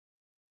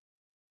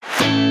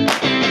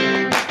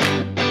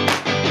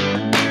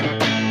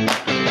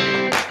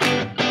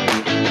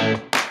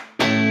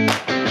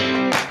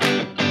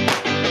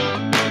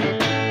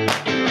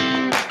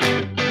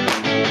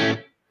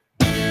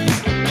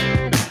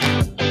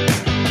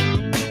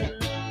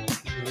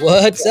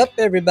What's up,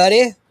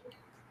 everybody?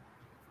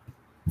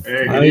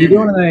 Hey, how are you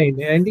doing today,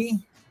 Andy?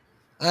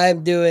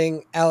 I'm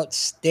doing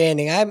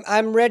outstanding.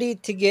 I'm ready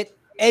to get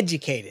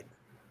educated.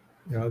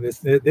 You know,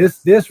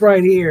 this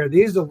right here.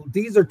 These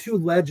are two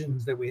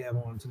legends that we have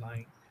on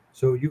tonight.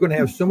 So you're going to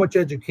have so much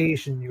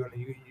education. You're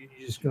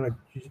just going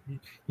to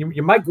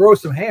you might grow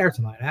some hair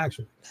tonight.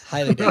 Actually,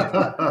 Highly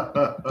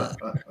doubt.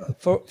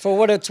 For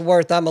what it's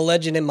worth, I'm a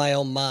legend in my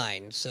own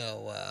mind.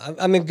 So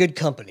I'm in good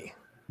company.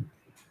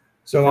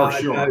 So For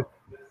sure. I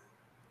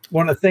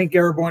want to thank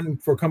everyone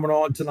for coming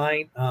on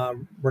tonight.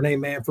 Renee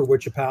Manford,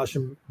 What's Your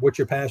Passion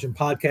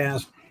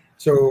podcast.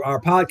 So our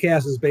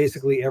podcast is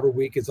basically every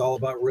week. It's all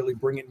about really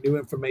bringing new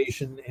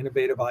information,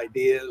 innovative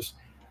ideas,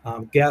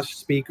 guest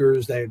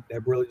speakers that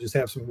really just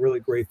have some really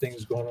great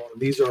things going on.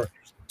 And these are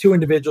two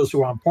individuals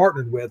who I'm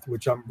partnered with,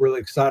 which I'm really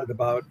excited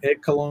about.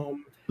 Ed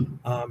Colomb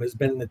has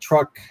been in the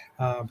truck,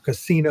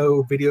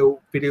 casino,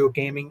 video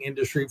gaming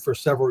industry for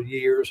several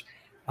years.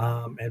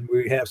 And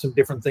we have some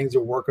different things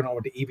we're working on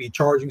with the EV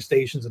charging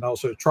stations and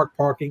also truck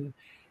parking.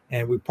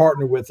 And we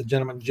partnered with the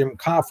gentleman, Jim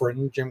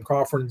Coffren. Jim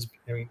Coffren's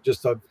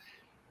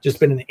just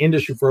been in the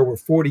industry for over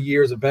 40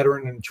 years, a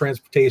veteran in the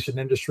transportation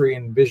industry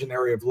and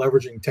visionary of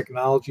leveraging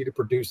technology to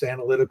produce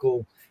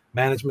analytical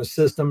management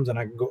systems. And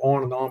I can go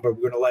on and on, but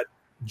we're going to let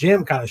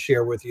Jim kind of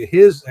share with you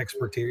his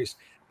expertise.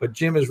 But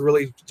Jim is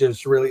really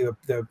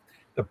the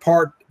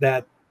part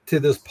that to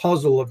this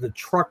puzzle of the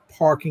truck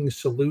parking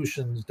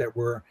solutions that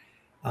we're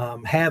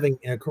having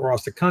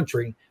across the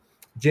country.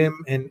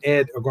 Jim and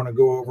Ed are going to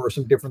go over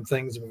some different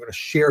things, and we're going to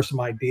share some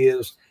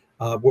ideas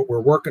of what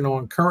we're working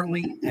on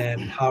currently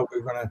and how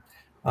we're going to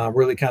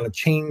really kind of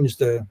change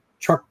the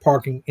truck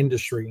parking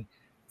industry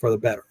for the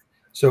better.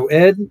 So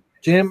Ed,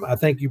 Jim, I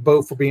thank you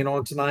both for being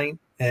on tonight,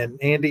 and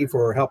Andy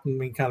for helping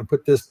me kind of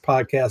put this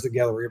podcast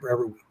together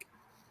every week.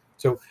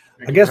 So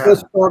I guess let's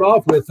start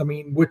off with,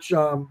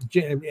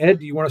 Jim, Ed,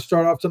 do you want to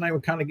start off tonight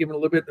with kind of giving a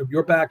little bit of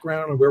your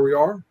background and where we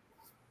are?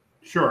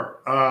 Sure.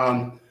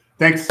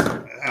 Thanks,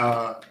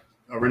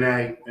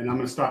 Renee. And I'm going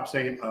to stop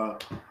saying.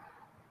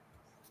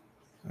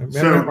 Thank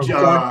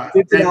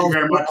you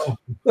very much.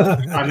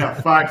 I know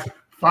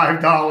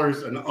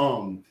 $5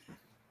 an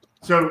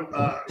So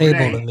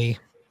Renee, to me.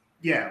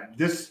 Yeah,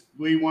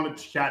 we wanted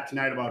to chat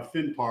tonight about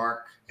FinPark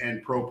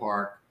and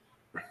ProPark.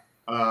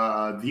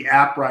 The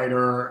app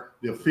writer,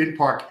 the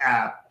FinPark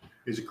app,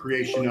 is a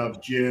creation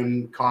of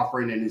Jim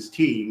Coffren and his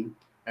team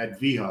at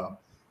VHub.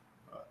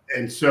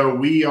 And so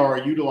we are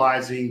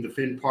utilizing the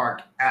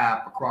FinPark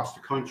app across the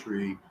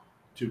country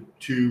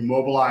to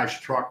mobilize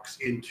trucks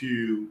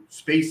into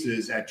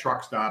spaces at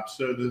truck stops.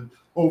 So the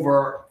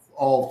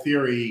overall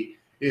theory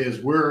is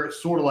we're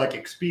sort of like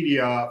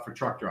Expedia for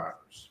truck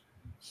drivers.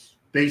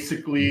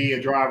 Basically, a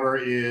driver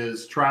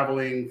is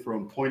traveling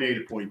from point A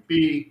to point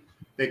B.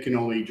 They can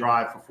only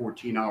drive for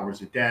 14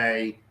 hours a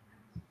day.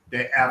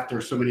 After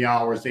so many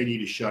hours, they need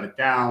to shut it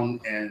down.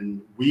 And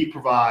we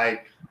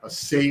provide a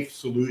safe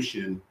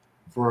solution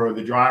for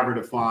the driver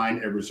to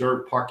find a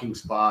reserved parking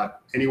spot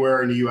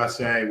anywhere in the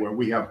USA where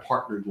we have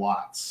partnered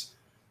lots.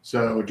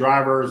 So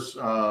drivers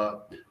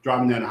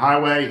driving down the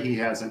highway, he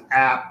has an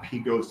app. He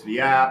goes to the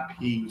app.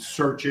 He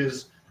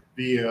searches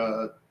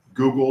via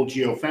Google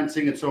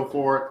geofencing and so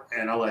forth.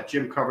 And I'll let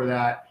Jim cover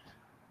that.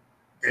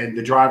 And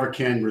the driver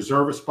can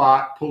reserve a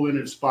spot, pull in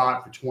a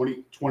spot for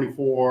 20,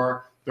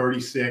 24,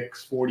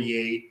 36,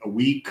 48 a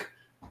week.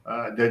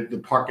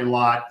 The parking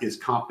lot is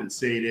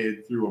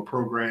compensated through a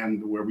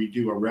program where we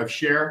do a rev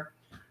share.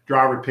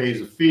 Driver pays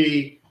a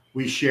fee.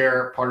 We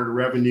share part of the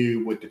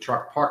revenue with the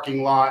truck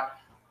parking lot.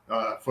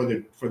 For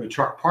the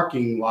truck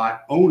parking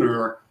lot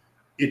owner,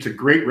 it's a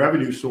great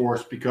revenue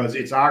source because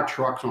it's our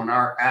trucks on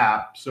our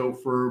app. So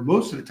for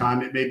most of the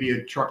time, it may be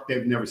a truck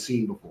they've never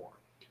seen before.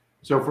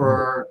 So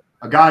for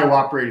a guy who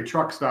operated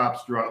truck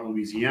stops throughout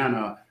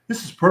Louisiana,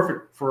 this is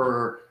perfect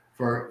for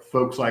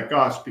folks like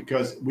us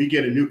because we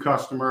get a new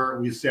customer,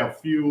 we sell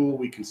fuel,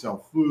 we can sell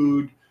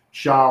food,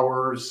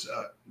 showers.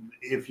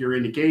 If you're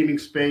in the gaming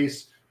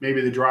space,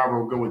 maybe the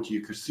driver will go into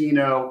your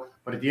casino.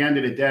 But at the end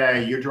of the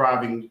day, you're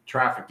driving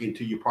traffic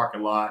into your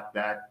parking lot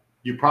that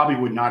you probably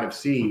would not have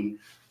seen.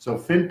 So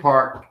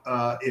FinPark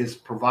is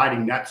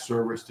providing that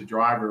service to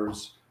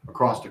drivers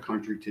across the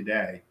country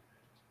today.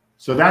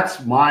 So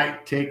that's my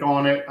take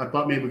on it. I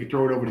thought maybe we could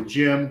throw it over to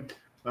Jim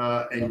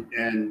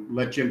and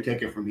let Jim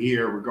take it from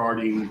here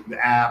regarding the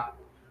app,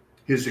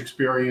 his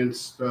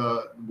experience,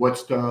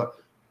 what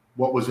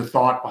was the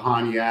thought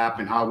behind the app,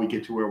 and how we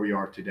get to where we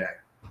are today.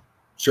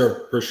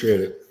 Sure,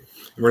 appreciate it.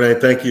 Renee,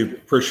 thank you.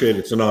 Appreciate it.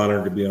 It's an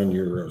honor to be on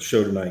your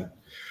show tonight.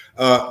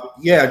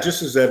 Yeah,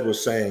 just as Ed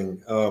was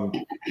saying,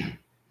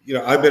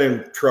 I've been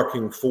in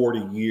trucking 40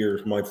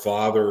 years. My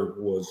father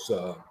was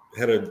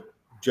head of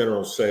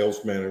general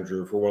sales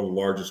manager for one of the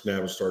largest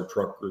Navistar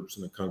truck groups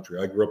in the country.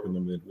 I grew up in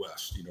the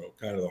Midwest,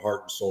 kind of the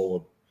heart and soul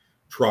of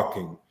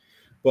trucking.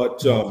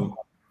 But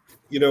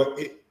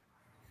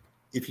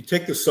if you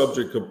take the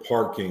subject of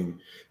parking,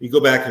 you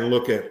go back and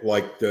look at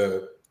like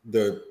the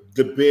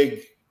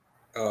big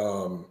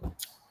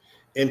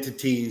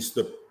entities,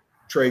 the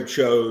trade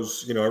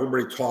shows.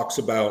 Everybody talks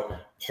about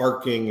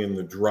parking and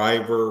the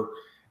driver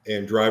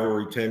and driver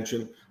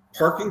retention.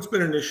 Parking's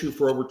been an issue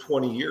for over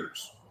 20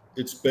 years.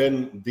 It's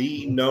been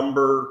the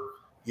number,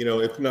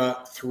 if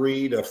not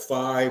 3 to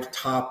 5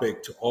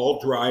 topic to all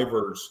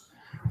drivers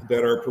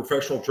that are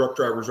professional truck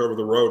drivers over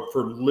the road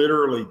for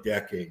literally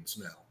decades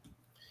now.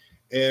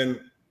 And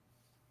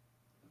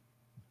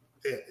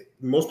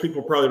most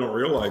people probably don't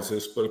realize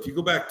this, but if you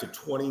go back to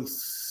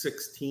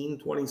 2016,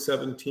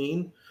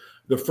 2017,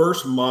 the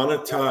first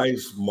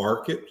monetized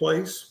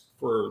marketplace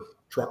for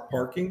truck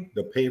parking,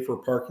 the pay for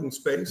parking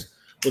space,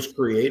 was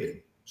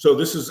created. So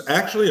this is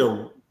actually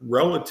a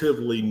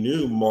relatively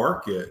new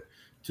market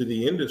to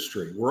the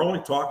industry. We're only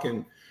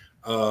talking,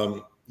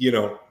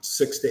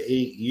 6 to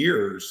 8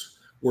 years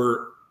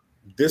where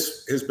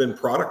this has been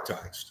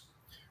productized.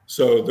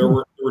 So there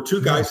were 2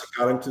 guys that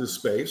got into the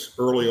space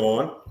early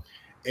on,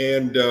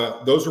 and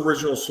those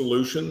original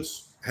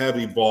solutions have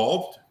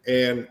evolved.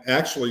 And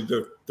actually,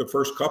 the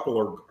first couple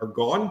are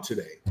gone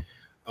today.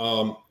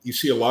 You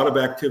see a lot of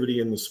activity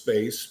in the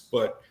space,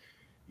 but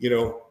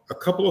a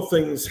couple of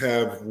things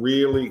have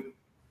really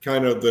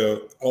kind of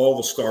all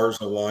the stars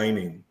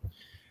aligning.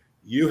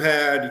 You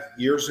had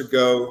years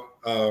ago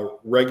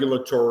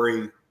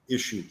regulatory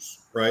issues,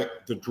 right?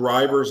 The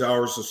driver's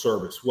hours of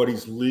service, what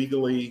he's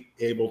legally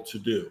able to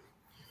do.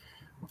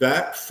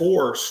 That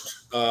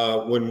forced,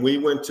 when we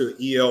went to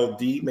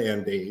ELD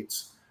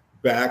mandates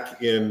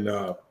back in,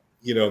 the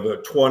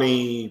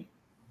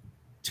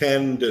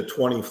 2010 to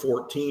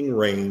 2014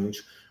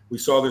 range, we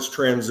saw this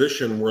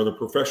transition where the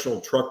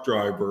professional truck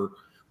driver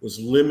was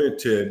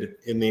limited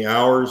in the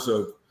hours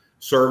of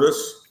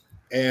service.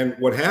 And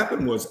what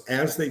happened was,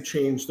 as they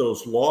changed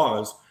those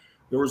laws,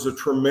 there was a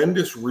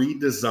tremendous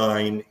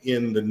redesign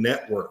in the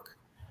network.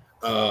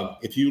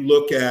 If you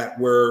look at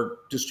where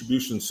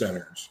distribution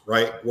centers,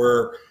 right,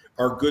 where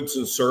our goods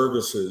and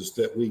services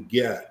that we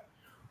get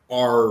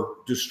are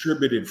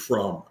distributed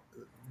from,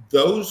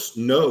 those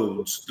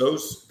nodes,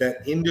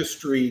 that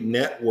industry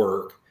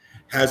network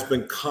has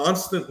been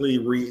constantly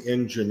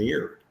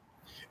re-engineered.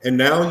 And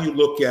now you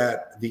look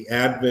at the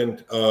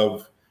advent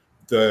of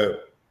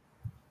the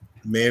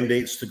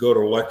mandates to go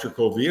to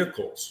electrical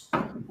vehicles.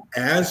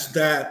 As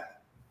that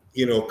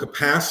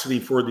capacity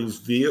for these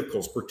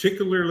vehicles,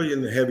 particularly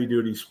in the heavy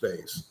duty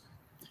space,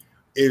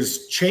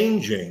 is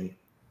changing,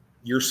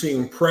 you're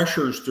seeing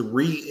pressures to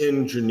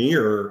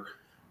re-engineer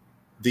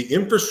the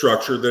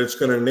infrastructure that it's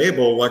going to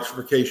enable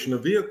electrification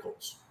of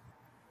vehicles.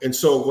 And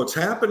so what's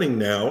happening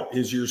now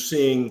is you're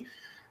seeing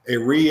a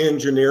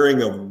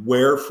re-engineering of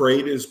where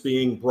freight is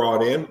being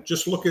brought in.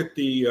 Just look at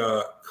the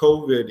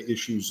COVID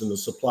issues and the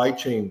supply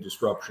chain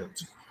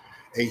disruptions.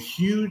 A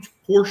huge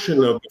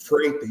portion of the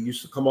freight that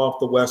used to come off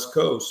the West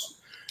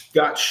Coast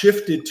got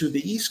shifted to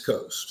the East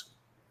Coast.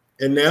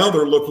 And now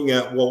they're looking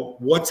at, well,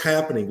 what's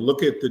happening?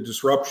 Look at the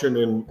disruption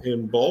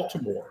in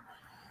Baltimore.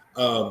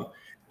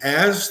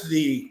 As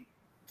the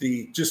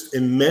just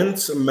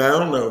immense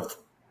amount of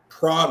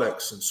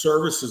products and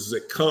services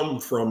that come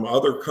from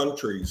other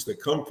countries,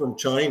 that come from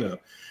China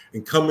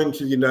and come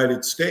into the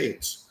United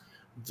States,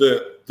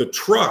 the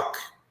truck,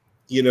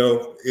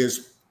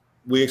 is,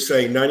 we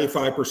say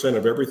 95%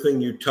 of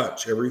everything you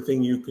touch,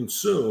 everything you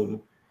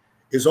consume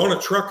is on a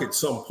truck at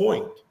some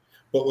point.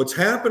 But what's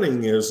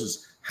happening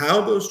is how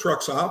those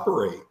trucks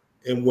operate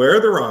and where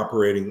they're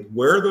operating,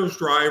 where those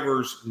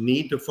drivers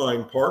need to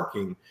find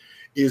parking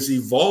is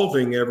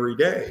evolving every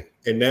day.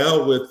 And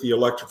now with the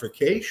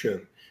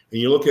electrification, and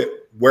you look at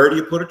where do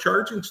you put a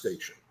charging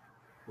station,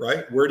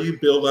 right? Where do you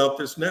build out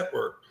this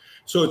network?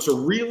 So it's a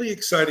really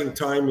exciting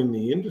time in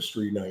the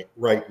industry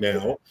right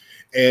now.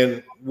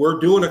 And we're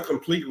doing a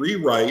complete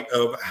rewrite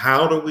of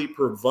how do we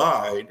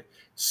provide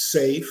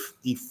safe,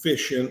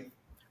 efficient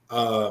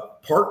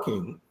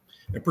parking,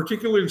 and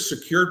particularly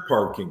secured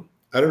parking.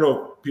 I don't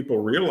know if people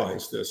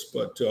realize this,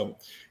 but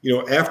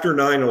after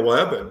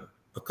 9/11,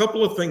 a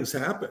couple of things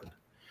happened.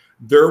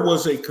 There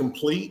was a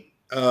complete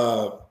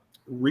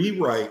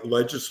rewrite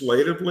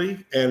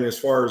legislatively and as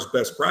far as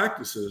best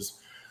practices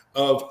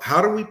of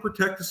how do we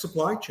protect the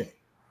supply chain.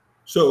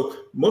 So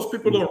most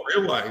people don't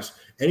realize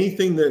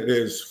anything that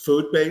is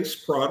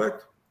food-based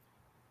product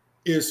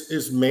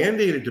is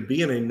mandated to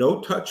be in a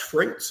no-touch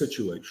freight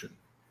situation.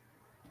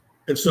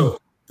 And so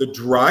the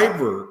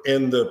driver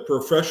and the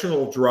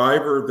professional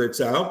driver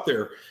that's out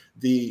there,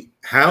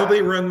 how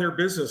they run their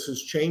business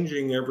is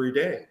changing every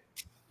day.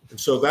 And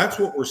so that's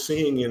what we're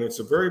seeing, and it's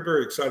a very,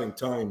 very exciting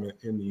time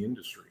in the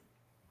industry.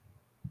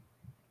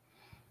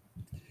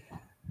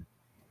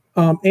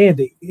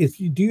 Andy,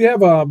 do you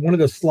have one of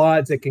the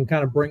slides that can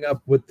kind of bring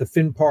up what the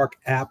FinPark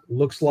app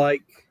looks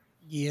like?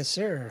 Yes,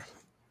 sir.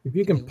 If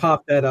you can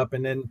pop that up,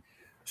 and then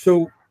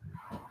so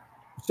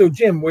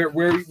Jim,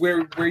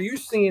 where you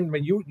seeing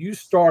when you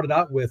started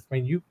out with,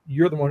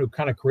 you're the one who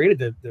kind of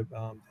created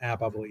the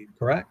app, I believe,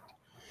 correct?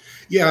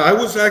 Yeah, I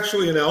was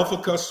actually an alpha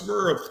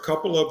customer of a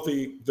couple of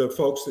the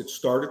folks that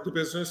started the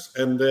business.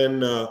 And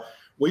then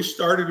we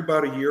started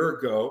about a year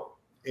ago,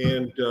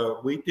 and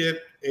we did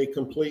a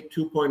complete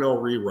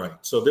 2.0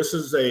 rewrite. So this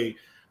is a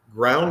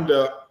ground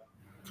up,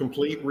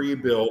 complete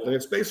rebuild, and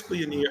it's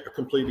basically a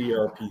complete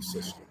ERP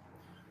system.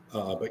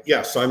 But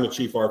yes, I'm the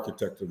chief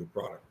architect of the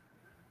product.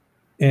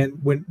 And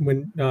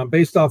when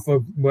based off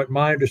of what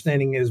my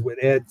understanding is with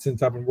Ed,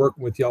 since I've been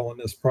working with y'all on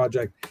this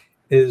project,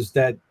 is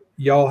that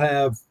y'all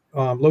have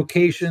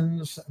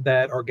locations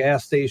that are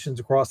gas stations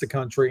across the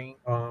country,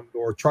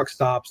 or truck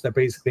stops that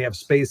basically have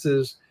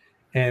spaces.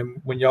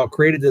 And when y'all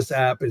created this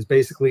app, is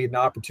basically an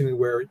opportunity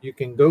where you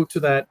can go to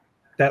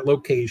that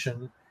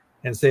location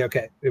and say,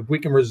 okay, if we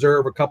can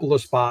reserve a couple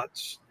of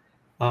spots,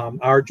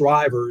 our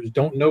drivers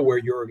don't know where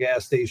your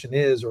gas station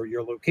is or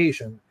your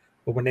location,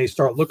 but when they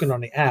start looking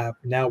on the app,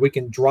 now we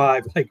can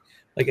drive, like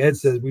Ed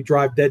says, we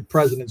drive dead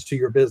presidents to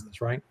your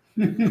business, right?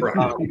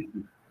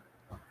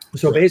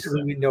 So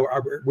basically, we know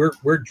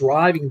we're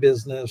driving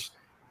business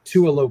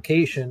to a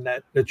location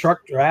that the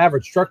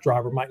average truck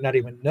driver might not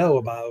even know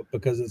about,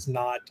 because it's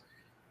not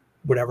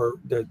whatever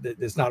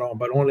it's not on.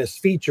 But on this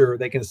feature,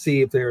 they can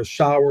see if there's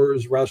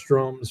showers,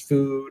 restrooms,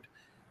 food,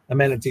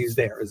 amenities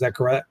there. Is that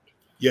correct?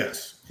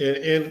 Yes,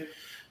 and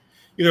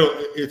you know,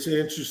 it's an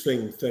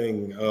interesting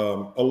thing.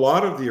 A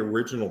lot of the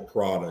original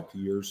product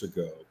years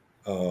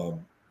ago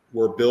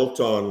were built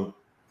on,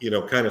 you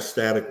know, kind of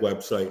static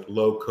website,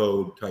 low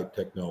code type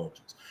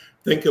technologies.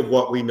 Think of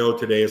what we know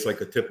today as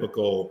like a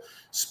typical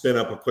spin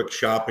up a quick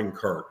shopping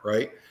cart,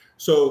 right?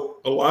 So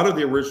a lot of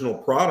the original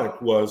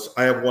product was,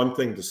 I have one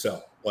thing to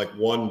sell, like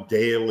one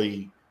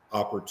daily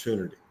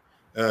opportunity.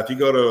 If you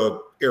go to an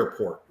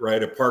airport,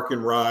 right, a park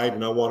and ride,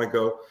 and I want to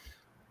go,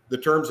 the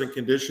terms and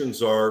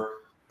conditions are,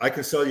 I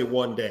can sell you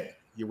one day.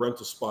 You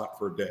rent a spot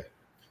for a day.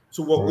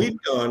 So what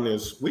we've done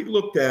is we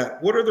looked at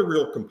what are the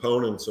real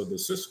components of the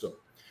system.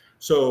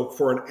 So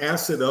for an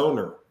asset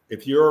owner,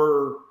 if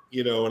you're,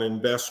 you know, an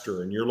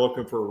investor and you're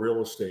looking for a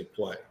real estate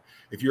play,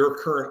 if you're a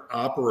current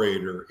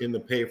operator in the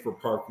pay for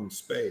parking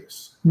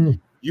space,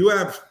 you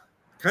have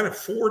kind of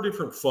 4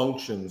 different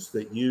functions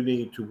that you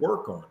need to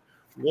work on.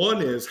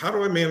 One is, how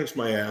do I manage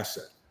my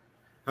asset?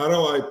 How do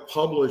I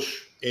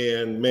publish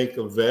and make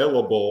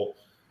available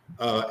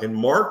and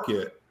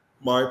market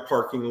my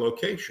parking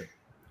location?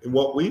 And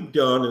what we've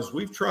done is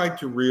we've tried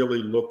to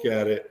really look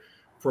at it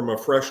from a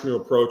fresh new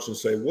approach and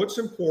say, what's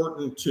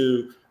important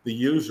to the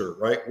user,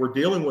 right? We're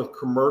dealing with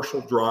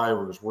commercial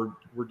drivers. We're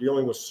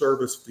dealing with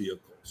service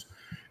vehicles.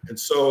 And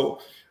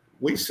so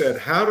we said,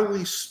 how do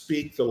we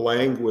speak the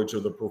language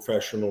of the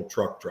professional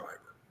truck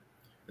driver?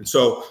 And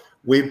so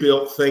we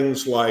built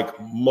things like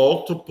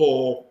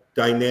multiple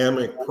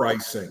dynamic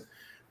pricing.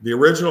 The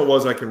original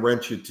was, I can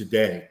rent you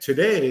today.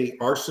 Today,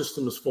 our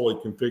system is fully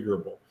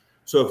configurable.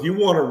 So if you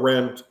want to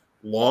rent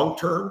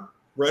long-term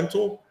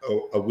rental,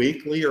 a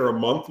weekly or a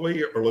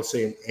monthly, or let's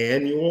say an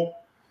annual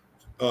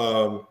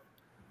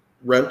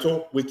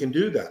rental, we can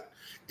do that.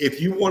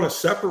 If you want to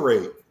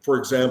separate, for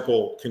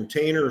example,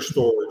 container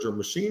storage or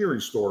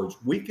machinery storage,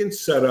 we can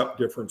set up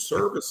different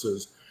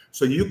services.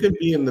 So you can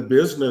be in the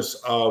business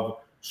of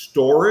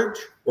storage,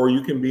 or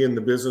you can be in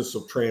the business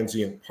of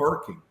transient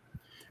parking.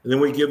 And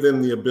then we give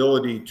them the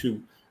ability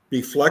to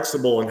be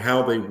flexible in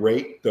how they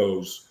rate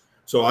those.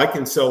 So I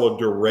can sell a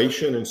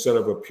duration instead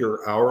of a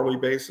pure hourly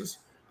basis.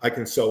 I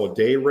can sell a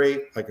day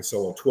rate. I can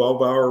sell a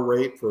 12-hour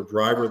rate for a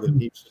driver that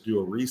needs to do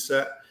a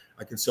reset.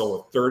 I can sell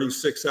a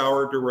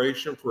 36-hour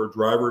duration for a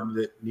driver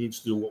that needs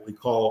to do what we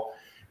call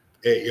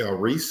a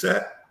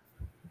reset.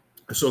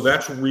 So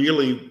that's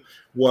really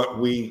what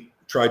we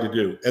try to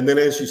do. And then,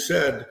 as you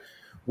said,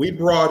 we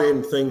brought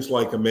in things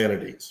like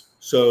amenities.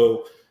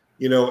 So,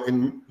 you know,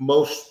 in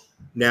most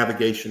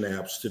navigation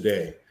apps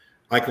today,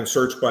 I can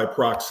search by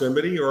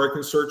proximity, or I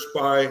can search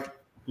by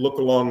look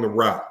along the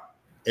route.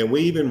 And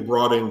we even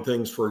brought in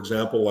things, for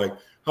example, like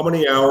how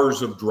many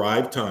hours of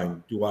drive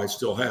time do I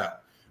still have?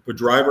 If a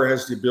driver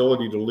has the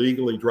ability to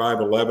legally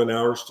drive 11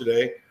 hours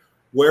today,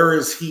 where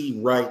is he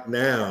right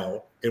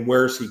now and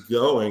where is he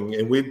going?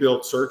 And we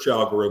built search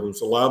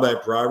algorithms, allow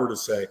that driver to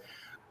say,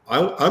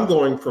 I'm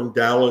going from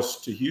Dallas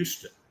to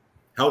Houston.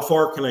 How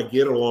far can I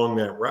get along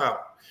that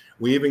route?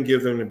 We even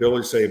give them the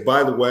ability to say,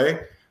 by the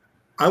way,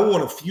 I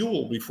want to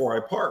fuel before I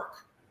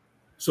park.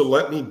 So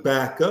let me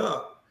back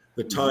up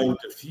the time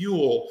to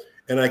fuel,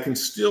 and I can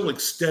still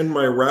extend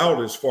my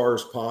route as far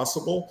as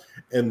possible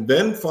and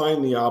then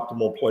find the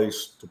optimal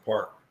place to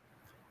park.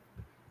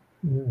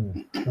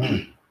 And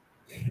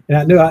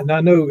I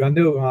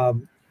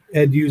know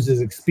Ed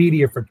uses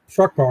Expedia for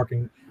truck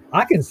parking.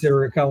 I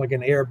consider it kind of like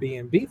an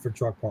Airbnb for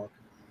truck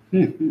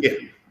parking.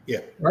 Yeah.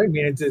 Right. I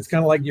mean, it's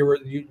kind of like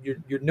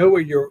you know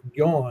where you're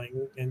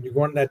going and you're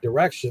going in that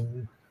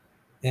direction.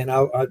 And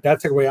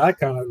that's the way I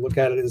kind of look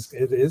at it.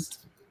 It is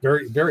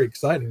very, very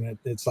exciting.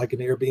 It's like an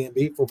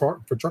Airbnb for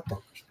truck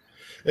parkers.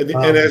 And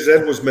as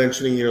Ed was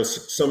mentioning, you know,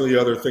 some of the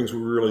other things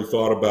we really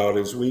thought about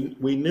is we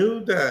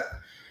knew that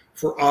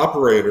for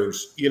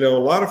operators, you know, a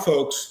lot of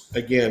folks,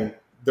 again,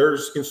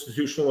 there's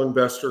institutional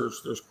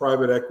investors, there's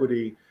private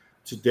equity,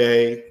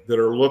 today that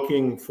are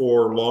looking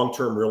for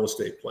long-term real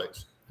estate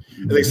plays.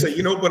 And they say,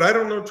 you know, but I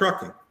don't know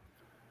trucking.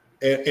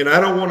 And I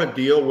don't want to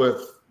deal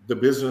with the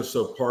business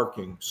of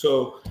parking.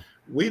 So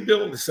we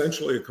built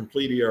essentially a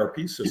complete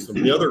ERP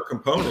system. The other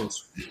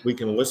components, we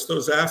can list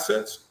those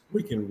assets,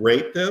 we can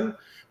rate them,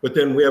 but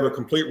then we have a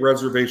complete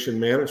reservation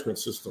management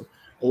system.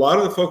 A lot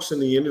of the folks in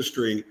the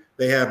industry,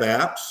 they have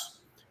apps,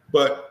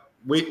 but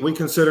we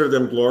consider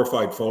them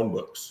glorified phone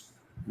books.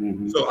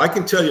 So I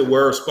can tell you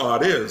where a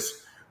spot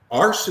is.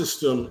 Our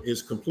system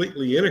is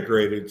completely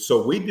integrated.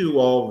 So we do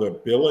all the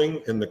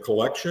billing and the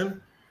collection,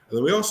 and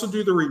then we also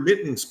do the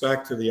remittance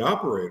back to the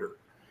operator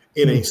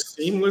in a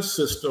seamless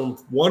system,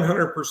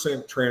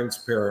 100%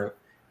 transparent,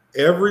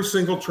 every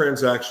single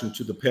transaction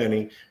to the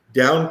penny,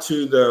 down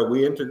to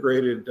we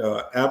integrated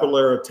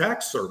Avalara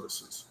tax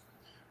services,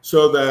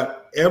 so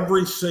that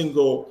every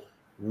single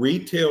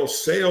retail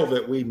sale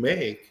that we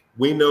make,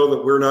 we know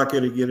that we're not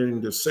going to get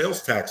into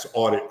sales tax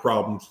audit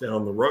problems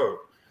down the road.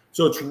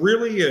 So it's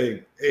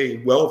really a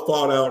well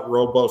thought out,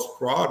 robust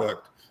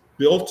product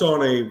built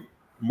on a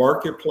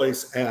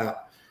marketplace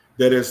app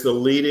that is the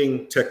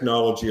leading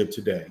technology of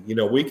today. You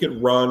know, we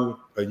could run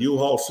a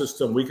U-Haul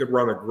system, we could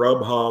run a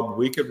Grubhub,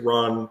 we could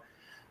run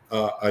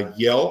a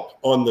Yelp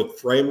on the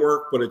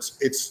framework, but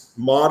it's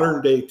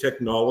modern day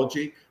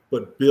technology,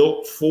 but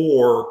built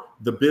for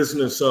the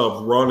business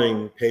of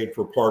running paid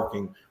for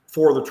parking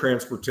for the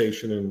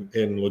transportation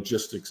and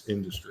logistics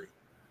industry.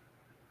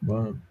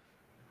 Wow.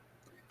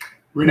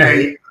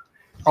 Renee,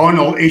 on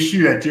the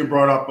issue that Jim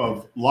brought up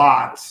of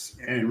lots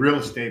and real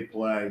estate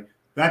play,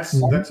 that's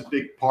a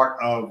big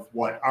part of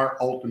what our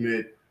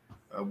ultimate,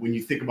 when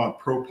you think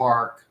about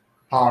ProPark,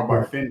 powered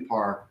by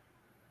FinPark,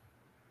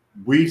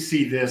 we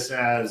see this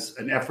as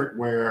an effort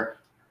where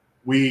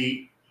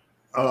we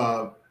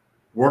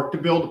work to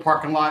build a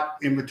parking lot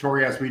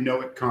inventory as we know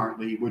it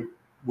currently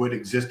with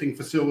existing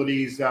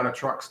facilities that are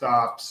truck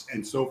stops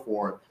and so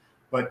forth.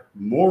 But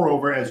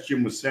moreover, as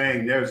Jim was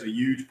saying, there's a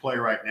huge play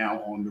right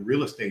now on the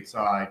real estate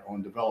side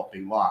on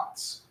developing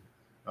lots.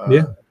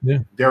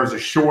 There is a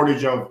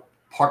shortage of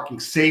parking,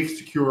 safe,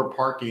 secure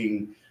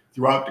parking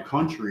throughout the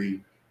country.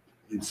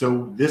 And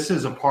so this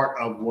is a part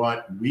of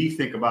what we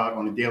think about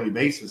on a daily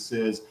basis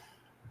is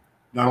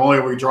not only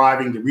are we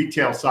driving the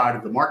retail side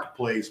of the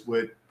marketplace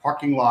with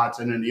parking lots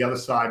and then the other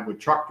side with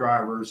truck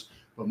drivers,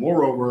 but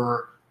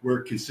moreover,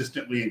 we're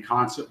consistently and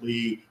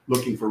constantly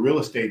looking for real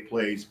estate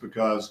plays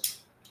because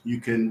you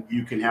can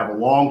have a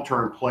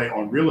long-term play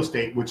on real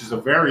estate, which is a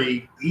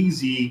very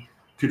easy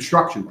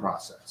construction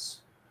process.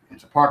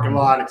 It's a parking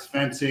lot, it's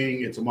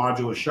fencing, it's a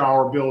modular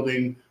shower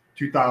building,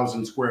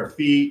 2,000 square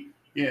feet,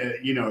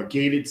 you know, a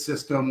gated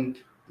system.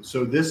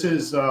 So this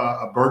is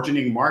a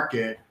burgeoning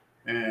market,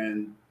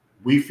 and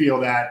we feel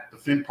that the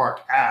FinPark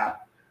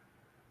app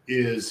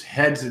is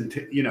heads and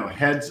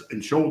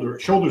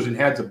shoulders and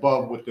heads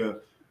above what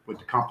the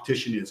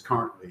competition is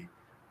currently,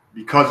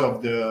 because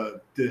of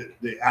the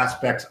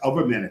aspects of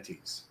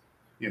amenities.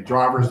 You know,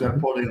 drivers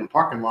that pull in a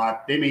parking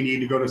lot, they may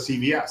need to go to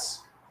CVS.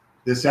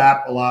 This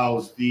app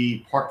allows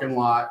the parking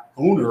lot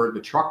owner, the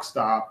truck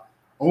stop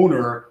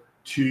owner,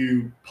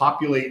 to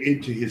populate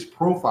into his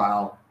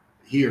profile,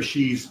 he or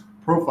she's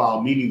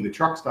profile, meaning the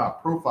truck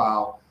stop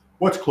profile,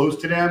 what's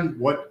close to them,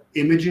 what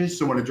images.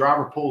 So when a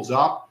driver pulls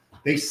up,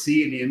 they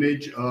see an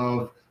image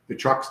of the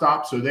truck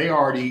stop. So they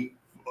already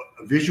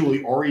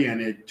visually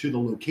oriented to the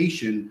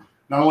location.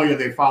 Not only are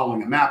they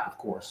following a map, of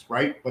course,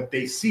 right, but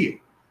they see it.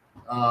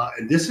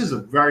 And this is a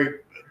very,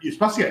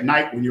 especially at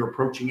night when you're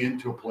approaching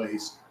into a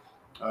place,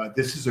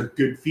 this is a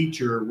good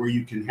feature where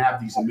you can have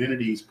these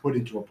amenities put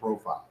into a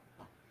profile.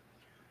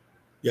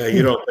 Yeah,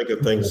 you don't think of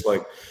things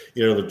like,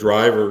 you know, the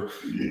driver,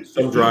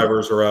 some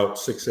drivers are out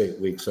 6-8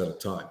 weeks at a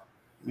time.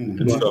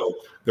 And so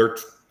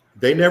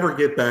they never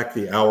get back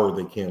the hour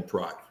they can't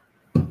drive.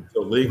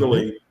 So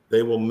legally,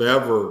 they will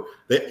never,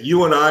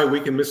 you and I, we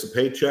can miss a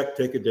paycheck,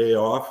 take a day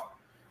off,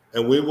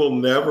 and we will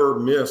never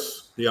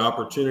miss the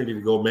opportunity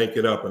to go make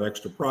it up, an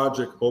extra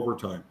project,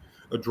 overtime.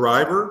 A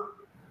driver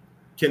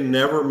can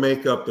never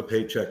make up the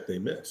paycheck they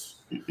miss.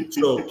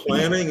 So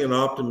planning and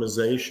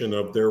optimization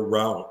of their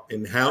route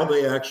and how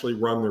they actually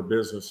run their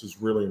business is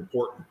really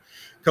important.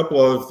 A couple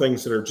other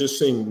things that are just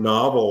seem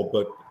novel,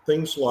 but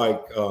things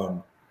like,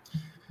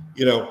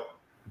 you know,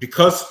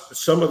 because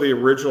some of the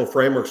original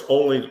frameworks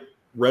only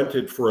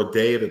rented for a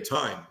day at a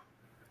time,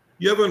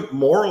 you have a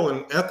moral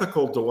and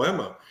ethical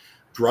dilemma.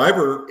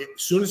 Driver,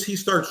 as soon as he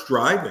starts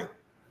driving,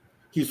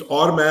 he's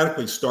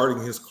automatically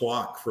starting his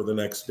clock for the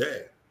next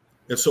day.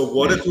 And so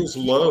what if his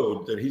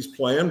load that he's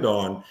planned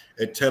on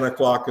at 10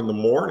 o'clock in the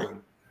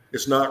morning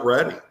is not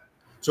ready?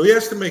 So he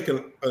has to make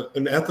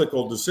an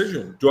ethical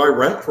decision. Do I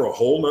rent for a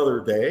whole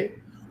nother day,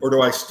 or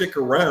do I stick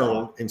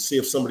around and see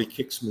if somebody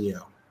kicks me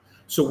out?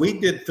 So we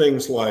did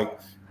things like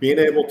being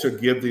able to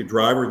give the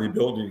driver the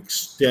ability to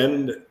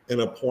extend an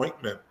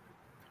appointment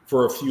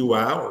for a few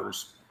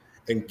hours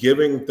and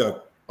giving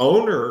the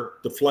owner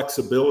the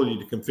flexibility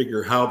to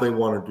configure how they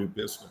want to do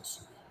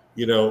business.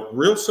 You know,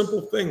 real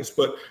simple things,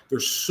 but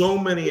there's so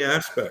many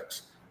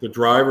aspects. The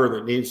driver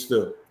that needs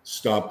to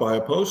stop by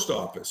a post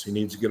office. He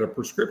needs to get a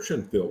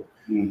prescription filled.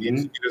 Mm-hmm. He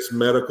needs to get his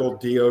medical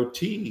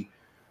DOT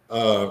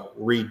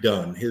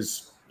redone,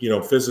 his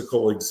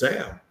physical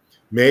exam.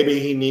 Maybe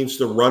he needs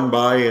to run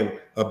by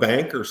a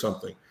bank or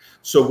something.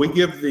 So we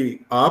give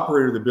the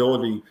operator the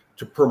ability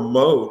to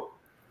promote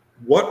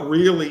what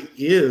really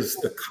is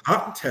the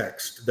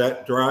context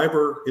that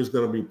driver is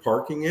going to be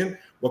parking in.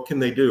 What can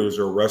they do? Is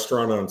there a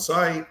restaurant on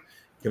site?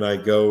 Can I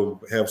go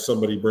have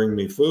somebody bring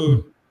me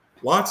food?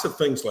 Lots of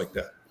things like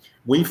that.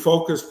 We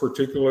focus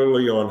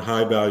particularly on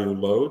high value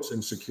loads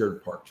and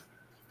secured parking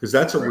because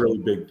that's a really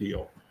big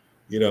deal.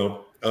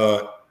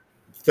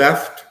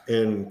 Theft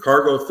and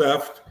cargo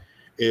theft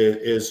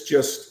is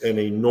just an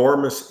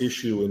enormous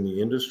issue in the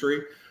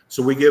industry.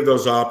 So we give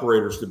those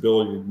operators the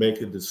ability to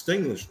make a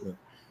distinguishment.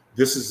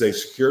 This is a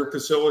secured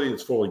facility.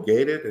 It's fully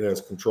gated. It has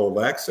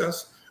controlled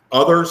access.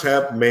 Others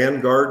have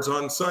man guards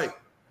on site,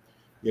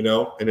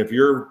 and if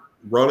you're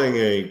running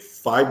a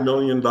 $5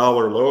 million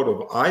load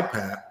of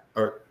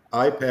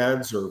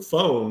iPads or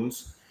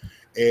phones,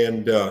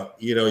 and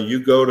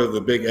you go to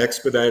the big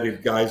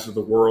expedited guys of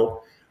the world,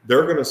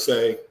 they're going to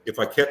say, if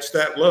I catch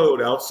that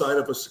load outside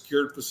of a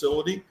secured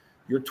facility,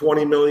 your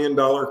 $20 million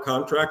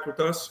contract with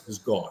us is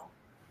gone.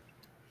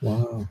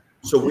 Wow.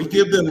 So we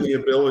give them the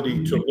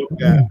ability to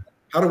look at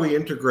how do we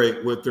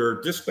integrate with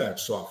their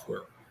dispatch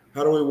software?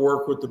 How do we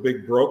work with the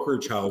big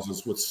brokerage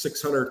houses with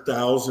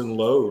 600,000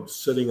 loads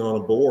sitting on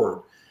a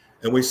board?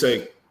 And we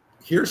say,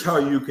 here's how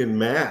you can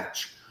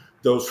match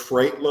those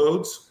freight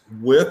loads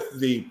with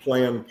the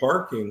planned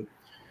parking.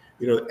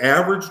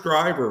 Average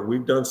driver,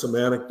 we've done some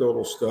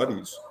anecdotal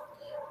studies.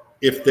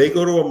 If they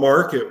go to a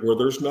market where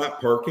there's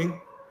not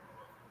parking,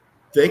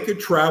 they could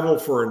travel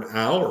for an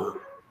hour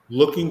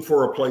looking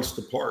for a place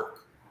to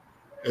park.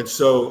 And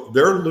so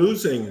they're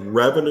losing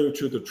revenue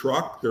to the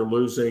truck. They're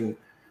losing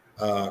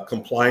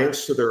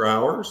compliance to their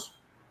hours.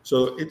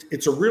 So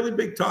it's a really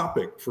big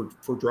topic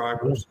for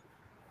drivers.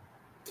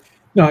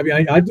 No, I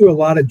mean, I do a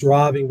lot of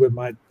driving with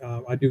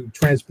I do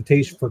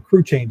transportation for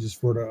crew changes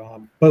for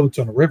the boats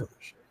on the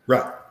rivers.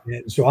 Right.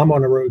 And so I'm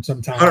on the road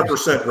sometimes.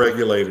 100%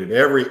 regulated.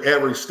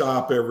 Every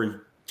stop, every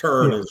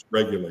turn is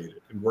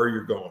regulated and where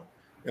you're going.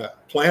 Yeah.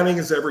 Planning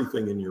is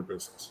everything in your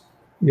business.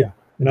 Yeah.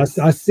 And I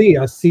see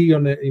on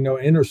the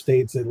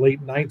interstates at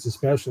late nights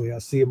especially, I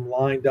see them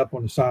lined up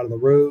on the side of the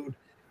road.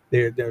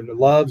 The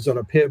loves or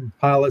the pit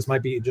pilots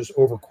might be just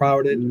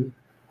overcrowded.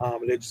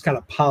 Mm-hmm. They're just kind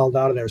of piled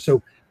out of there.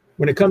 So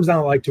when it comes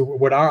down to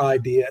what our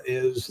idea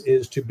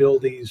is to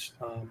build these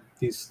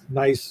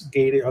nice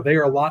gated, are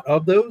there a lot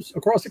of those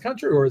across the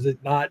country, or is it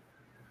not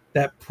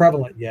that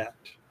prevalent yet?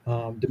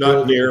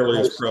 Not nearly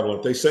as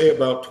prevalent. They say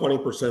about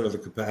 20% of the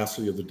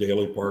capacity of the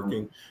daily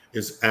parking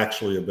is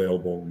actually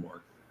available in the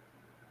market.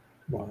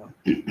 Wow.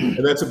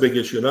 And that's a big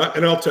issue.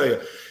 And I'll tell you,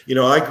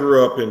 I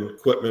grew up in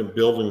equipment,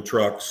 building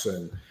trucks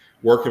and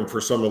working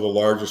for some of the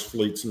largest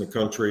fleets in the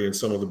country and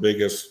some of the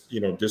biggest,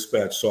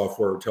 dispatch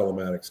software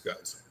telematics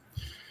guys.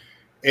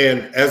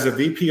 And as a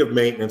VP of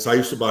maintenance, I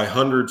used to buy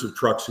hundreds of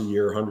trucks a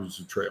year, hundreds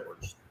of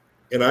trailers.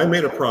 And I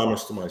made a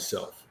promise to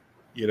myself.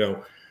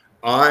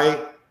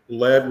 I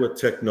led with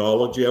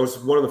technology. I was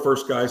one of the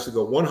first guys to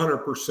go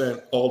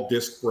 100% all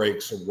disc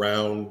brakes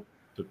around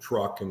the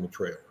truck and the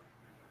trailer.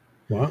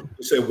 Wow.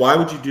 You say, why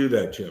would you do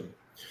that, Jim?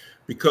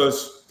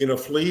 Because in a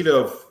fleet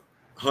of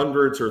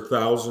hundreds or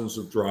thousands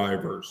of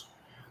drivers,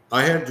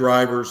 I had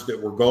drivers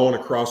that were going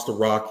across the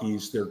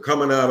Rockies. They're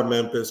coming out of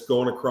Memphis,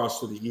 going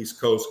across to the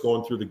East Coast,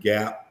 going through the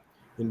Gap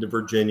into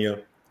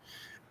Virginia.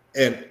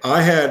 And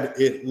I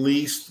had at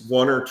least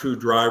one or two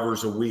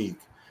drivers a week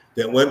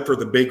that went for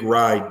the big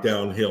ride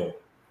downhill,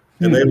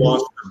 and they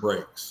lost their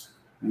brakes.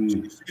 So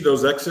you see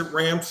those exit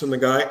ramps and the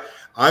guy,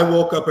 I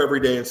woke up every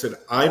day and said,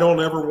 I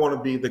don't ever want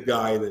to be the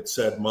guy that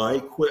said my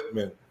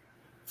equipment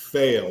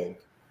failed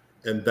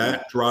and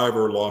that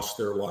driver lost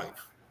their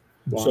life.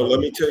 Wow. So let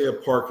me tell you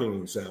a parking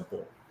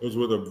example. It was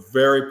with a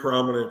very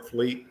prominent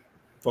fleet.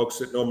 Folks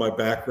that know my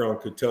background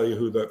could tell you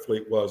who that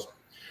fleet was.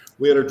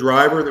 We had a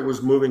driver that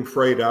was moving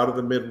freight out of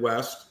the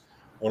Midwest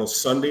on a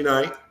Sunday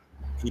night.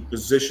 He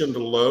positioned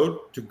a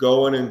load to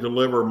go in and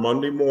deliver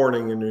Monday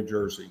morning in New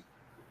Jersey.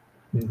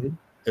 Mm-hmm.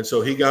 And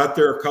so he got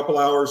there a couple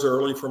hours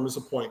early from his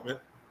appointment.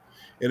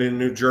 And in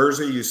New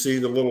Jersey, you see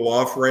the little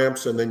off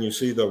ramps, and then you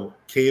see the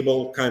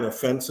cable kind of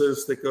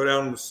fences that go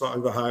down the side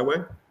of the highway.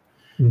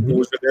 Mm-hmm. There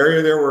was an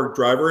area there where a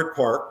driver had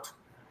parked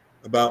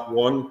about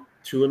 1,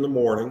 2 in the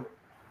morning,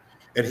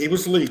 and he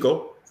was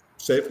legal,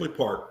 safely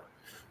parked.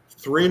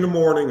 3 in the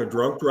morning, a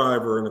drunk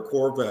driver in a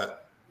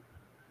Corvette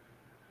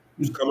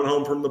was coming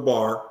home from the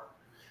bar,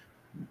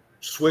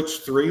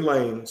 switched 3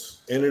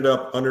 lanes, ended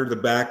up under the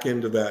back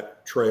end of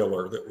that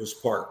trailer that was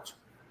parked.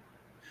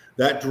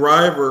 That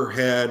driver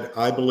had,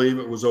 I believe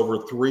it was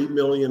over 3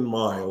 million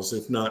miles,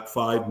 if not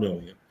 5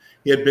 million.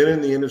 He had been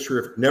in the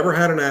industry, never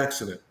had an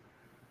accident.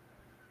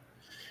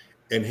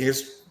 And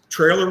his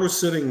trailer was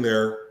sitting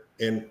there,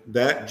 and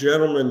that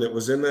gentleman that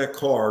was in that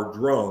car,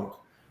 drunk,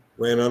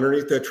 ran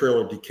underneath that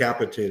trailer,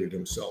 decapitated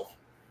himself.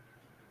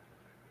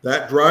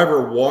 That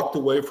driver walked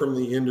away from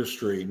the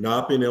industry,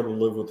 not being able to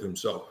live with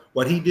himself.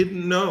 What he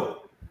didn't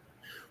know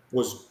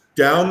was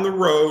down the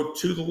road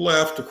to the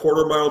left, a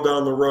quarter mile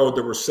down the road.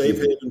 There was safe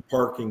haven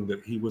parking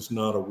that he was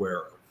not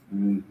aware of.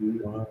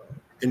 Wow.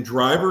 And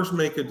drivers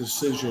make a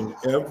decision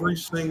every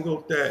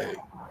single day.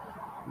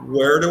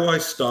 Where do I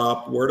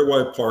stop? Where do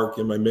I park?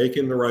 Am I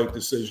making the right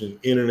decision?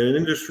 In an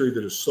industry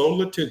that is so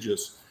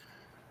litigious,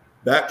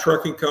 that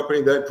trucking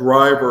company, that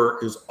driver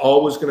is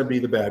always going to be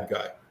the bad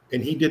guy.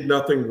 And he did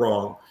nothing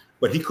wrong,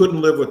 but he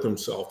couldn't live with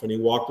himself and he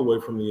walked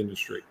away from the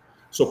industry.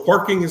 So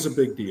parking is a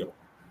big deal,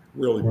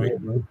 really big.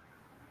 Right.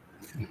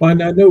 Well,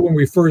 and I know when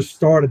we first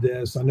started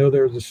this, I know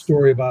there was a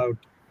story about,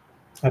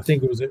 I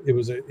think it was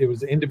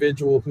an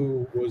individual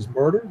who was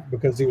murdered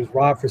because he was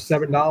robbed for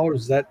 $7.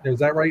 Is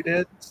that right,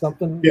 Ed?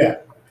 Something? Yeah.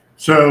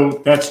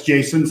 So that's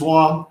Jason's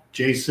law.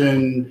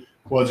 Jason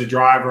was a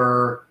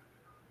driver,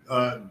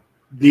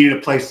 needed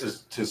a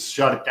place to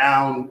shut it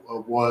down,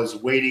 was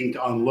waiting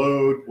to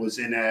unload, was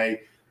in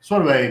a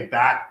sort of a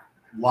back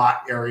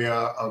lot area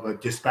of a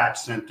dispatch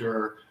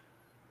center.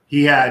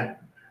 He had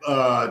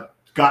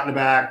gotten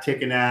back,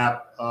 taken a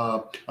nap.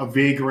 A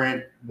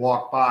vagrant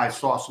walked by,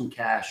 saw some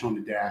cash on the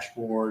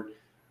dashboard,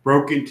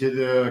 broke into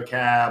the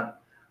cab,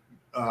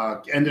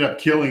 ended up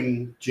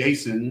killing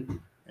Jason,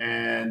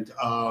 and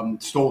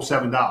stole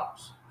 $7.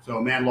 So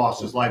a man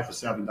lost his life for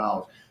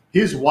 $7.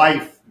 His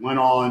wife went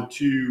on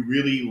to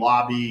really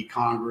lobby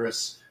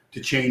Congress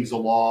to change the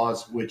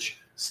laws, which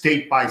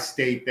state by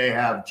state, they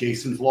have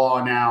Jason's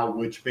Law now,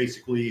 which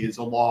basically is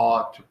a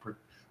law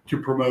to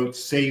promote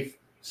safe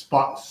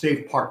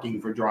parking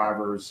for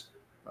drivers.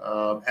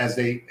 As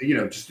they,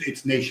 just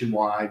it's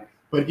nationwide.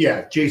 But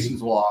yeah,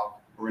 Jason's Law,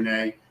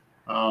 Renee.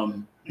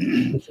 One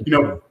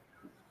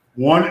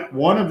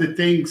of the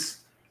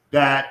things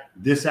that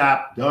this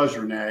app does,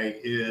 Renee,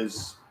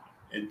 is,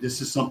 and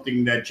this is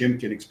something that Jim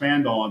can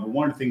expand on, but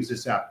one of the things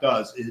this app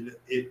does is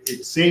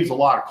it saves a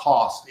lot of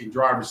cost in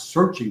drivers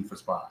searching for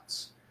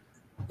spots.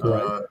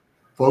 Right.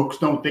 Folks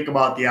don't think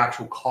about the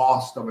actual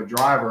cost of a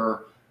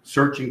driver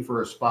searching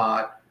for a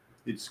spot.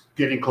 It's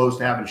getting close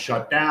to having to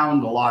shut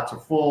down. The lots are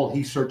full.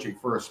 He's searching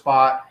for a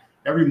spot.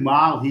 Every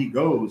mile he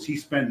goes,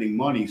 he's spending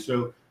money.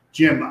 So,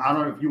 Jim, I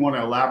don't know if you want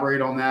to elaborate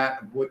on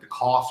that, what the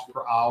cost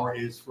per hour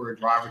is for a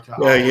driver to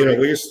operate. Yeah,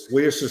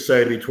 we used to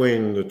say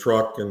between the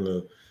truck and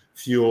the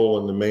fuel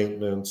and the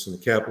maintenance and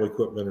the capital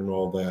equipment and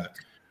all that,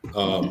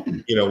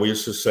 we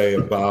used to say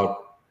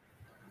about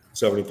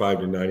 75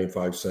 to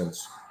 95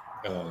 cents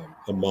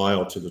a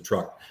mile to the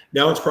truck.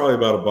 Now it's probably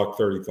about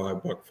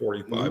 $1.35,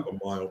 $1.45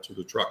 a mile to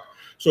the truck.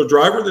 So a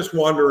driver that's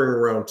wandering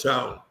around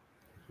town,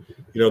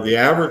 the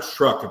average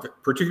truck,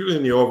 particularly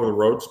in the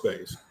over-the-road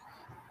space,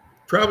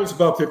 travels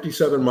about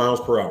 57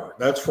 miles per hour.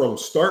 That's from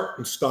start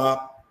and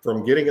stop,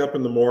 from getting up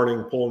in the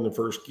morning, pulling the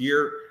first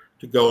gear,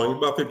 to going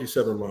about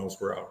 57 miles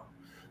per hour.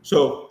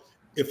 So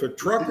if a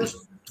truck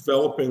is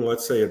developing,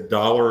 let's say,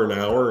 $1 an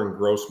hour in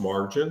gross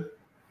margin,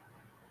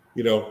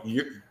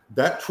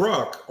 that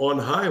truck on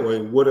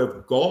highway would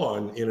have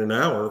gone in an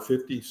hour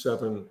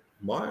 57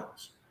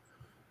 miles.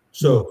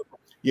 So,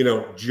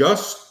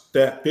 just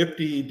that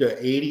 $50 to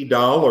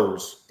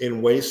 $80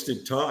 in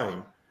wasted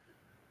time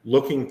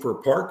looking for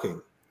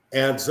parking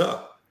adds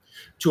up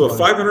to a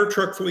 500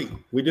 truck fleet.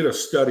 We did a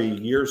study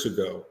years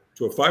ago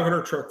to a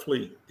 500 truck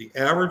fleet, the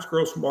average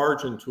gross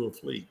margin to a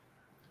fleet.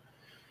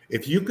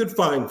 If you could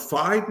find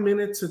 5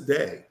 minutes a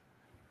day,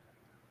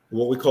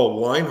 what we call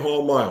line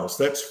haul miles,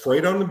 that's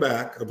freight on the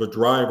back of a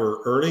driver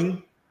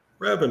earning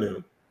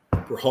revenue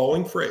for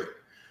hauling freight.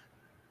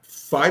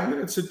 5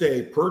 minutes a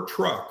day per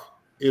truck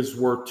is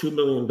worth $2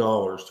 million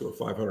to a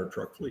 500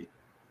 truck fleet.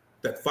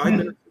 That 5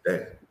 minutes a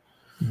day.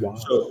 Wow.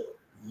 So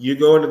you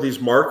go into these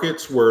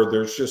markets where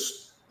there's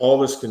just all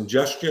this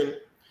congestion.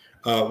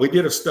 We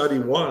did a study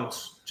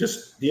once,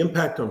 just the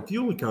impact on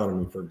fuel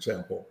economy, for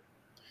example.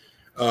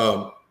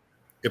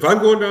 If I'm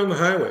going down the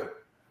highway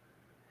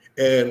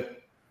and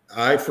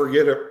I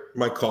forget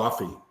my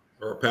coffee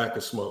or a pack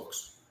of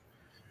smokes,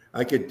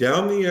 I get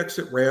down the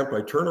exit ramp,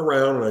 I turn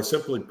around, and I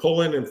simply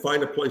pull in and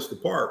find a place to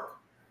park.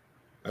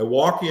 I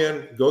walk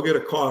in, go get a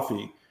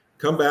coffee,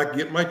 come back,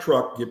 get my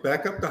truck, get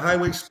back up to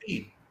highway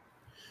speed.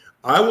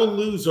 I will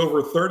lose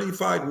over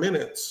 35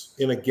 minutes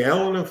in a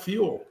gallon of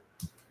fuel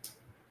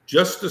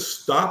just to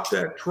stop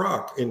that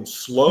truck and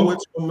slow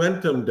its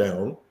momentum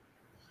down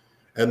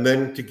and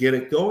then to get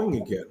it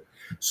going again.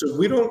 So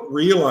we don't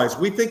realize,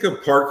 we think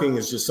of parking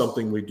as just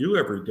something we do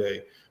every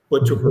day,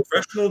 but to a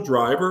professional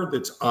driver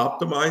that's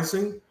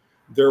optimizing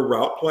their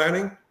route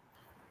planning,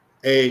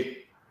 a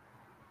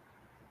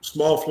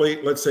small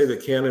fleet, let's say,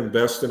 that can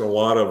invest in a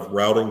lot of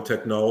routing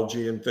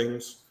technology and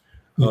things,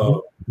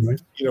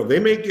 they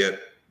may get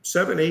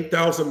 7,000 to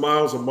 8,000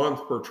 miles a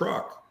month per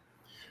truck.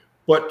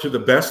 But to the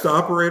best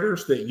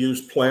operators that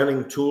use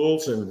planning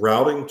tools and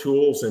routing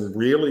tools and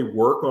really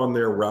work on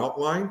their route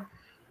line,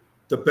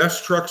 the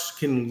best trucks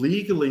can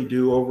legally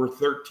do over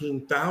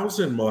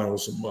 13,000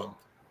 miles a month.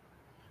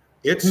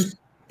 It's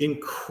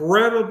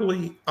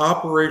incredibly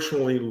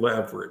operationally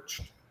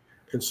leveraged.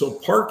 And so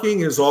parking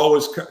is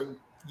always,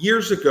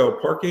 years ago,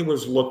 parking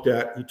was looked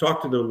at, you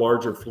talk to the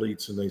larger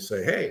fleets and they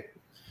say, hey,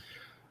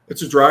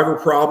 it's a driver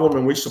problem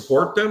and we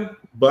support them.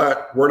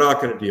 but we're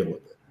not going to deal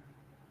with it.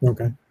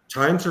 Okay.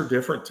 Times are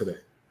different today.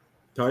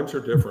 Times are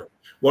different.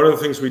 One of the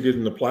things we did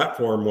in the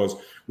platform was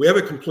we have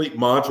a complete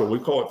module. We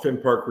call it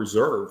FinPark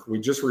Reserve. We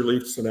just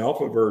released an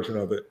alpha version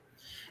of it,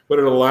 but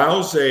it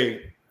allows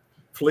a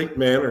fleet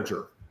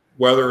manager,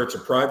 whether it's a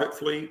private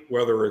fleet,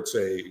 whether it's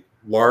a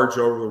large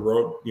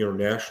over-the-road,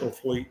 national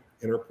fleet,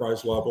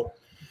 enterprise level,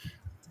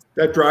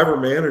 that driver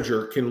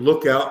manager can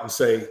look out and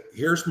say,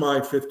 here's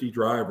my 50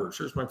 drivers,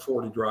 here's my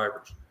 40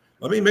 drivers.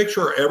 Let me make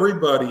sure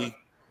everybody,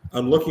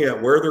 I'm looking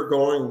at where they're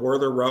going, where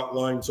their route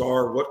lines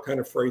are, what kind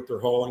of freight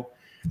they're hauling,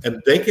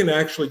 and they can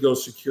actually go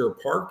secure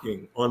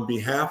parking on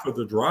behalf of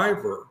the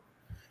driver.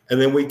 And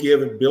then we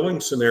give billing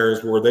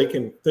scenarios where they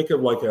can think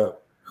of like a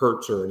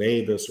Hertz or an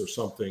Avis or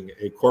something,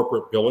 a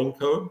corporate billing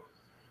code.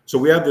 So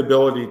we have the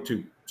ability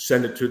to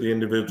send it to the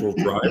individual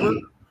driver,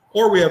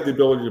 or we have the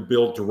ability to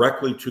bill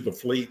directly to the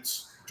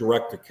fleet's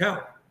direct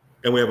account.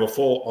 And we have a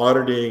full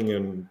auditing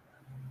and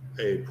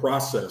a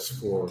process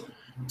for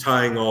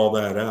tying all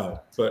that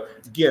out. But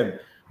again,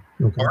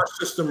 our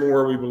system,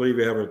 where we believe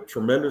we have a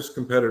tremendous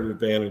competitive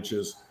advantage,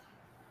 is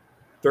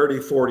 30,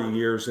 40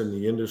 years in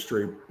the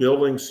industry,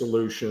 building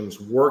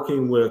solutions,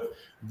 working with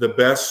the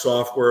best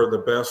software, the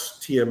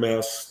best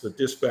TMS, the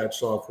dispatch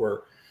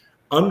software,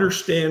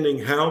 understanding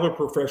how the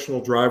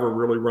professional driver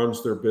really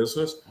runs their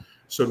business.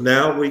 So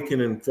now we can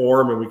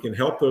inform and we can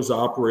help those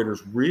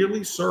operators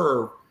really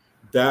serve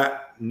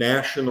that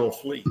national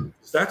fleet.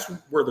 That's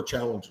where the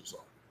challenges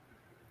are.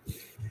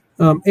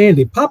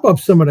 Andy, pop up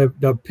some of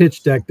the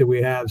pitch deck that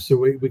we have so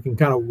we can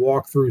kind of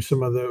walk through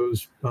some of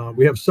those.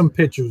 We have some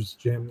pictures,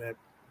 Jim, that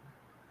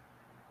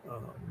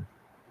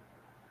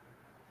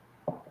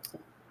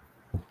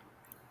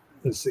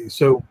let's see.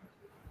 So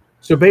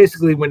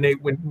basically when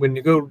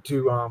you go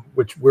to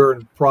which we're in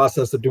the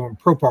process of doing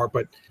ProPark,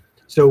 but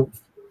so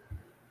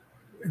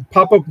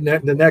pop up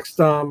the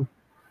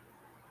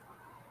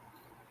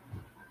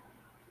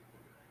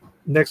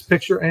next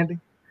picture, Andy.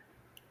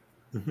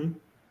 Mm-hmm.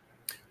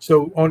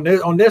 So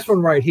on this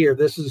one right here,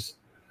 this is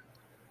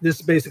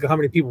basically how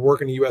many people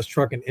work in the U.S.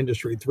 trucking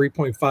industry.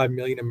 3.5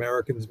 million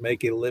Americans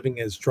make a living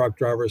as truck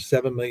drivers.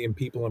 7 million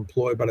people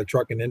employed by the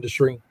trucking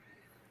industry.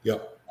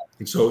 Yep.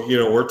 And so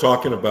we're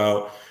talking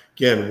about,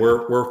 again,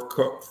 we're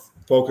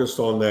focused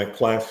on that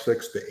class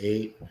 6 to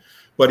 8.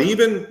 But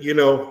even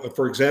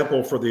for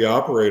example, for the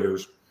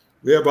operators,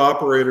 we have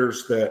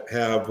operators that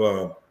have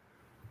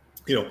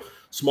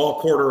small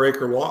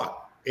quarter-acre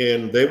lot,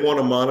 and they want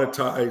to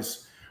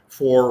monetize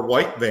for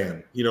white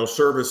van,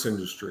 service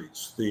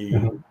industries,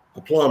 the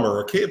plumber,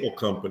 a cable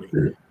company.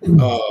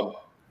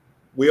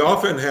 We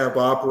often have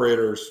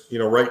operators,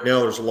 right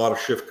now there's a lot of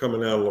shift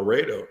coming out of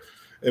Laredo,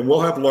 and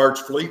we'll have large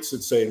fleets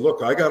that say,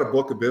 look, I got a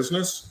book of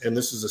business, and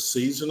this is a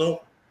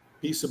seasonal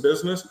piece of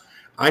business.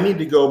 I need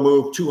to go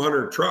move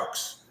 200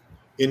 trucks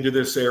into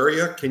this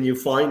area. Can you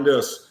find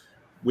us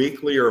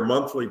weekly or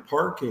monthly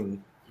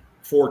parking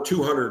for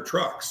 200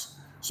 trucks?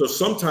 So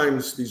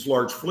sometimes these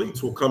large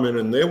fleets will come in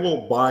and they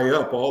will buy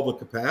up all the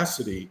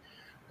capacity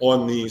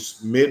on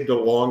these mid to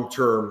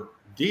long-term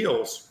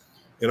deals.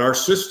 And our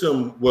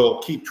system will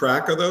keep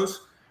track of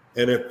those.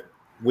 And if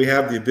we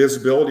have the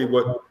visibility,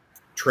 what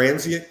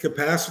transient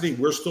capacity,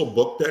 we're still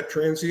booked at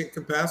transient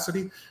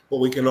capacity, but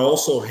we can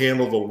also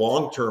handle the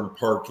long-term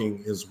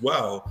parking as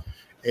well.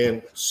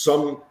 And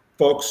some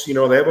folks, they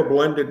have a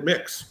blended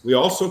mix. We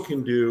also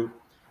can do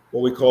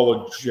what we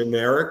call a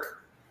generic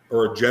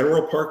or a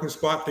general parking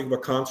spot. Think of a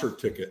concert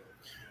ticket,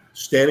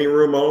 standing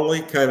room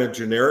only, kind of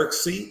generic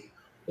seat,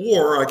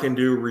 or I can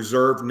do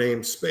reserved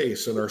named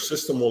space, and our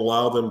system will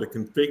allow them to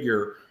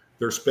configure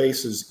their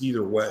spaces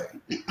either way.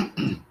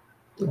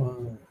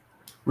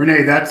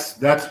 Renee,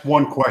 that's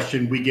one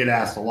question we get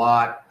asked a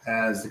lot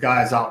as the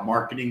guys out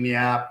marketing the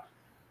app.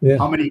 Yeah.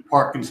 How many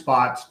parking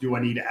spots do I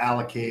need to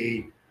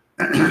allocate?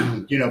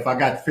 If I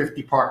got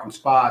 50 parking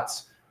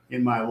spots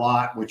in my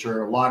lot, which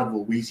are a lot of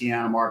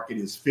Louisiana market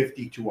is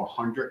 50 to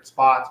 100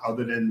 spots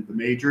other than the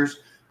majors,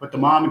 but the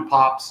mom and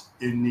pops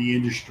in the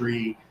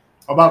industry,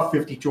 about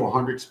 50 to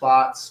 100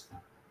 spots.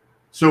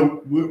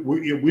 So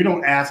we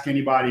don't ask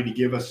anybody to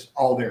give us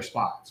all their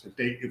spots.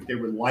 If they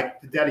would like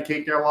to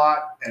dedicate their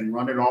lot and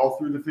run it all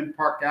through the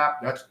FinPark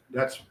app,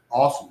 that's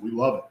awesome. We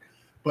love it.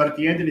 But at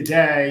the end of the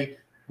day,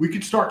 we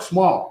could start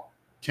small,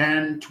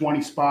 10,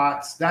 20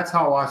 spots. That's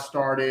how I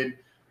started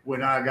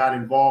when I got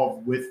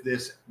involved with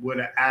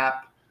an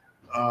app,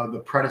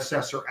 the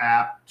predecessor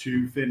app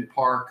to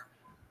FinPark.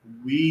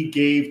 We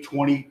gave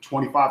 20,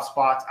 25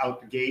 spots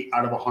out the gate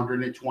out of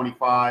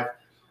 125.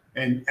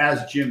 And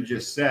as Jim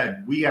just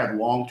said, we had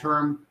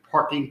long-term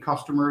parking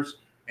customers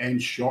and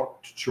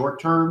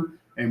short-term,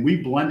 and we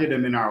blended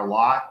them in our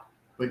lot.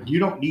 But you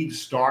don't need to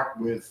start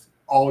with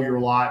all your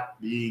lot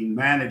being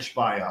managed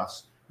by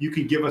us. You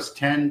can give us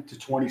 10 to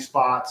 20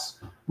 spots.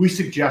 We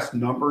suggest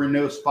numbering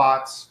those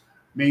spots,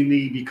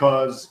 mainly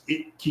because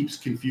it keeps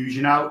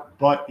confusion out,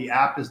 but the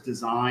app is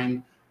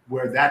designed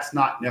where that's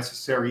not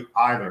necessary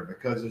either,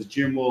 because as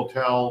Jim will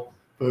tell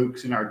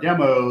folks in our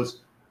demos,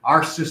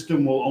 our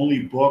system will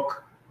only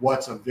book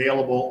what's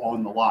available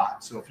on the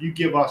lot. So if you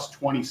give us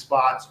 20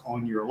 spots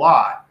on your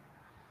lot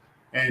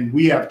and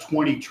we have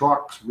 20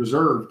 trucks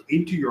reserved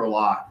into your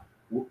lot,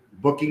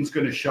 booking's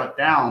going to shut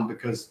down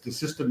because the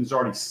system is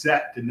already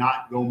set to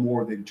not go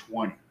more than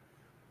 20.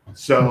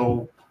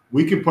 So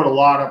we can put a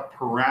lot of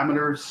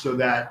parameters so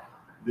that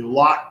the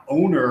lot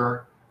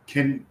owner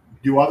can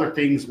do other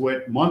things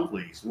with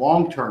monthlies,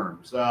 long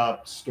terms,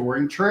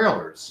 storing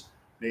trailers.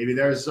 Maybe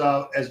there's,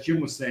 as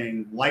Jim was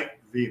saying, light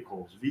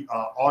vehicles,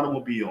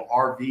 automobile,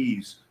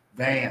 RVs,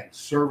 vans,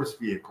 service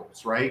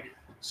vehicles, right?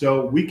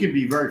 So we can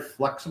be very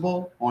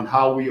flexible on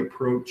how we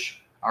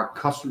approach our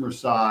customer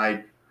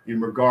side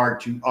in regard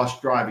to us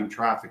driving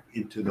traffic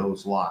into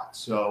those lots.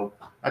 So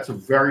that's a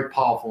very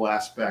powerful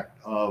aspect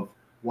of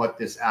what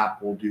this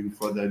app will do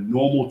for the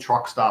normal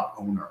truck stop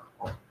owner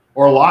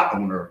or lot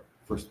owner,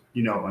 for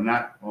in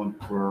that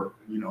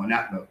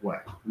way.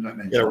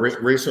 Yeah,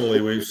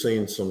 recently we've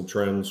seen some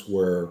trends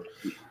where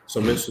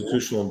some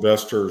institutional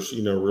investors,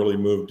 really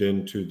moved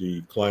into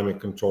the climate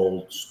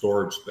controlled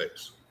storage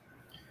space,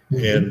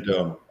 and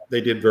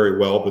they did very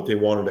well, but they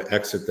wanted to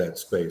exit that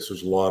space.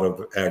 There's a lot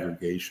of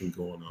aggregation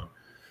going on,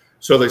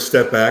 so they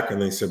stepped back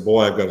and they said,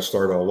 "Boy, I've got to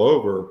start all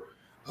over."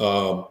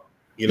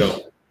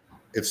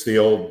 It's the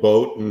old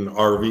boat and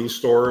RV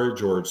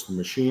storage, or it's the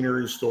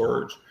machinery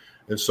storage.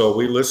 And so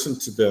we listened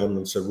to them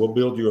and said, we'll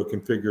build you a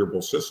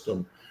configurable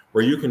system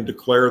where you can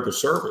declare the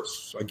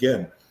service.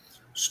 Again,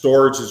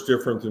 storage is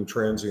different than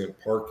transient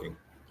parking.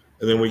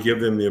 And then we give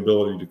them the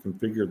ability to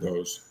configure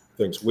those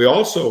things. We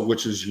also,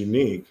 which is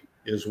unique,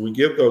 is we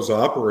give those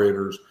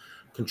operators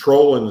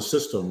control in the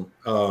system.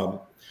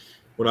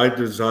 When I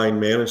design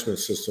management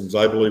systems,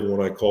 I believe in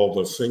what I call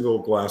the single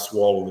glass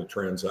wall of the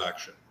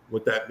transaction.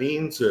 What that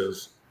means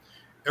is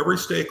every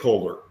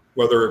stakeholder,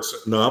 whether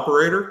it's an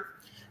operator,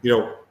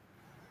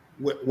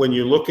 when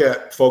you look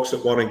at folks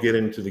that want to get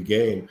into the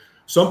game,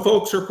 some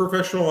folks are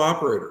professional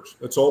operators.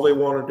 That's all they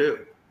want to do.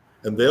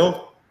 And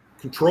they'll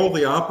control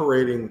the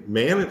operating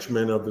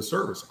management of the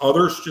service.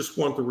 Others just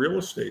want the real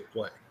estate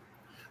play.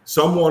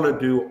 Some want to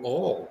do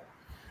all.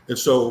 And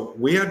so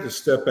we had to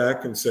step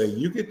back and say,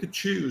 you get to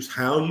choose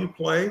how you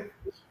play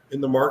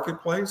in the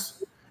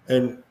marketplace.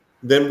 And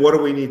then what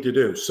do we need to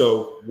do?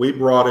 So we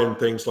brought in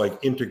things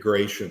like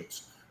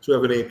integrations. So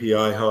we have an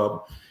API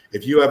hub.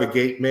 If you have a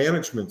gate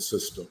management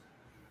system,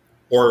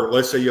 or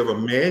let's say you have a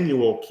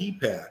manual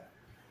keypad,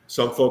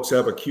 some folks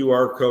have a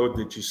QR code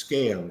that you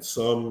scan.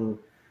 Some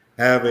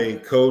have a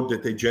code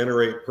that they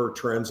generate per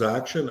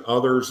transaction.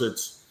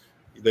 Others,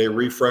 they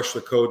refresh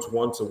the codes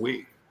once a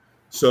week.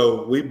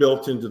 So we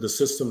built into the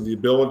system the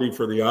ability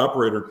for the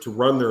operator to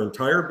run their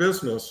entire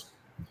business,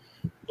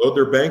 load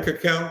their bank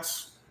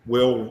accounts,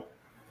 we'll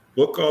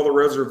book all the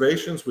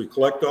reservations, we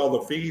collect all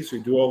the fees, we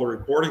do all the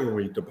reporting, and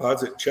we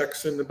deposit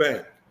checks in the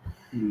bank.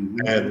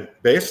 And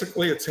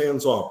basically it's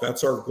hands off.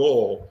 That's our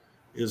goal,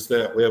 is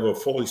that we have a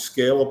fully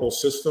scalable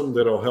system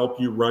that'll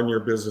help you run your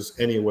business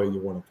any way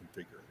you want to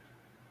configure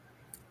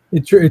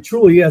it. It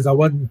truly is. I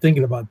wasn't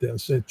thinking about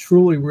this. It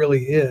truly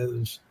really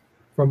is,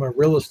 from a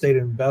real estate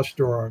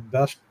investor or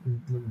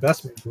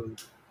investment group,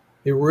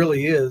 it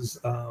really is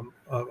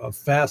a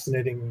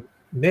fascinating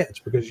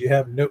niche, because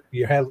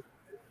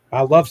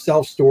I love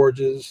self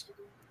storages.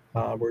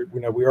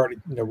 We already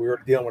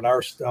dealing with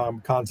our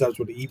concepts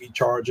with the EV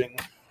charging.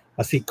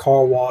 I see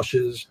car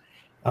washes.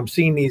 I'm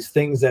seeing these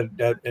things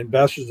that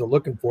investors are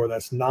looking for.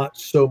 That's not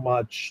so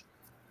much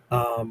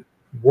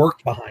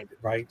work behind it,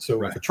 right?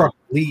 So if a truck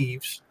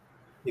leaves,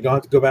 you don't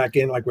have to go back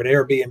in like with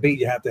Airbnb.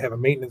 You have to have a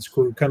maintenance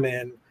crew come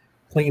in,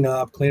 clean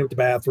up the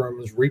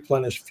bathrooms,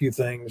 replenish a few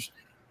things.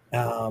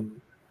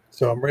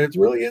 So it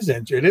really is.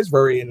 It is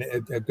very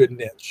a good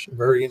niche,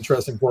 very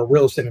interesting for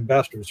real estate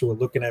investors who are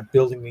looking at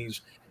building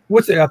these.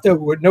 I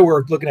thought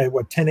we're looking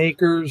at 10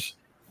 acres,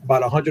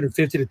 about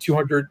 150 to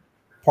 200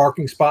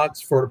 parking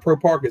spots for the Pro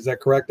Park. Is that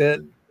correct,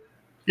 Ed?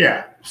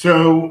 Yeah.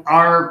 So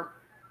our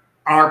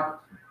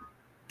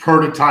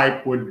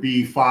prototype would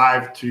be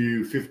 5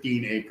 to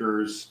 15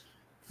 acres,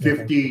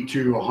 50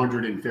 to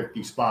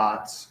 150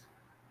 spots.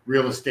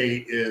 Real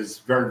estate is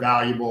very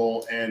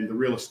valuable, and the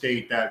real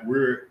estate that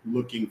we're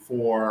looking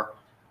for,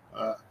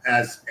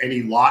 as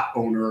any lot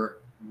owner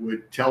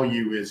would tell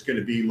you, is going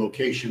to be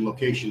location,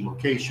 location,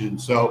 location.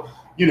 So,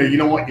 you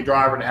don't want your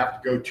driver to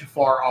have to go too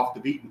far off the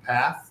beaten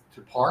path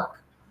to park.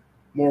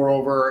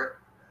 Moreover,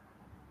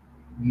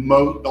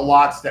 the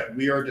lots that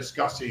we are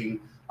discussing,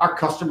 our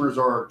customers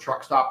are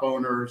truck stop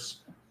owners,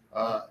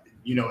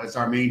 as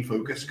our main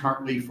focus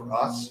currently for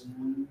us.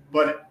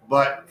 But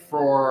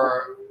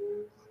for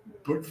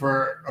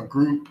a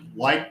group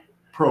like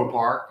Pro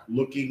Park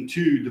looking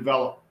to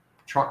develop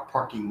truck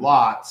parking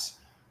lots,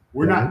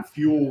 we're not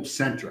fuel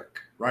centric,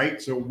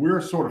 right? So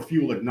we're sort of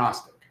fuel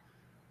agnostic.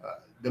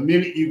 The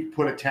minute you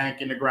put a tank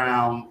in the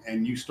ground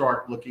and you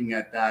start looking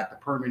at that, the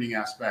permitting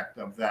aspect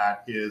of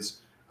that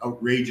is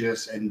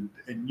outrageous, and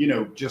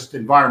just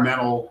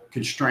environmental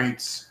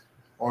constraints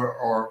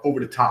are over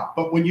the top.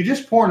 But when you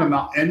just pour them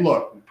out, and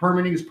look,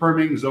 permitting is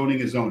permitting, zoning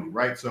is zoning,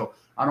 right? So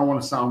I don't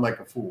want to sound like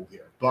a fool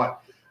here,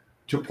 but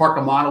to park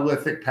a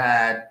monolithic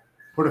pad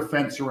put a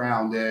fence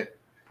around it,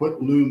 put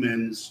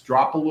lumens,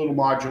 drop a little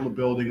modular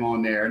building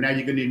on there. Now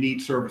you're going to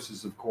need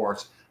services, of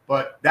course,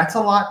 but that's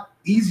a lot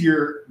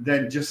easier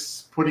than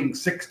just putting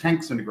 6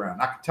 tanks in the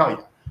ground. I can tell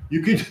you,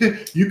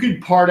 you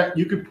could pour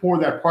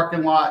that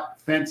parking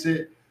lot, fence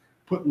it,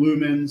 put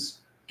lumens,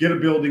 get a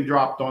building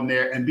dropped on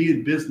there, and be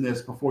in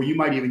business before you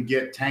might even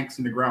get tanks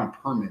in the ground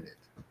permitted.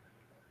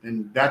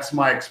 And that's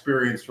my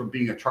experience from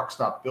being a truck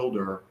stop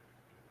builder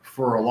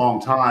for a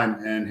long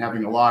time and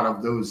having a lot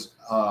of those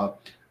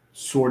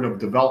sort of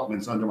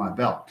developments under my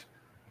belt.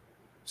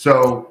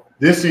 So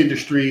this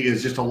industry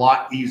is just a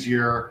lot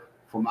easier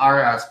from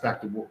our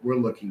aspect of what we're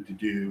looking to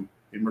do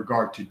in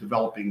regard to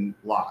developing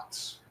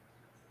lots.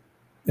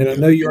 And I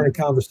know you're in a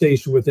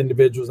conversation with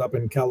individuals up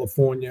in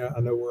California. I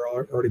know we're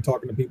already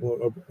talking to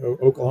people in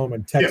Oklahoma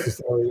and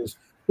Texas areas.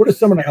 What are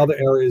some of the other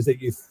areas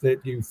that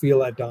you feel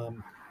that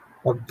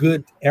are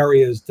good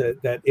areas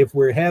that if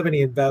we have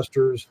any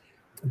investors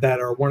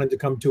that are wanting to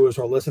come to us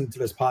or listen to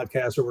this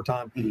podcast over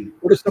time,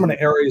 what are some of the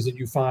areas that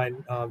you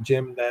find,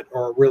 Jim, that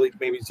are really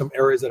maybe some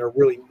areas that are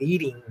really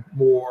needing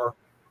more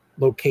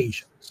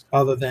locations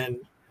other than?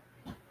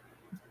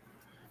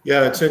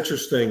 Yeah, it's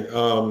interesting.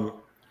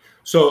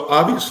 So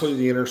obviously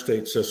the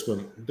interstate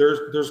system,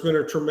 there's been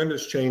a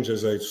tremendous change,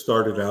 as I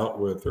started out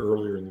with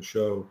earlier in the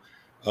show,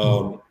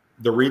 the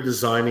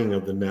redesigning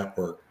of the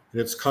network.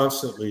 And it's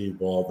constantly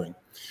evolving.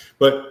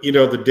 But, you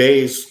know, the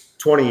days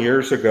 20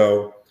 years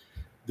ago,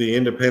 the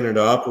independent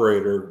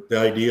operator, the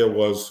idea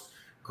was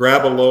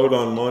grab a load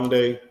on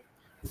Monday,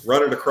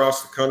 run it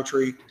across the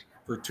country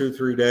for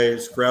 2-3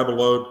 days, grab a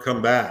load,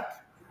 come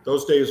back.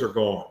 Those days are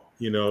gone,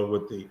 you know,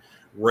 with the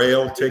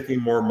rail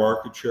taking more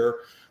market share.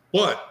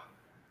 But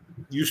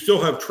you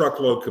still have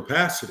truckload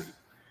capacity,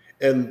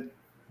 and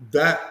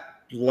that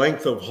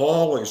length of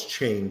haul is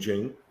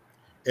changing,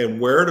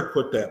 and where to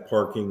put that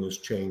parking is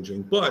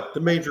changing. But the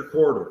major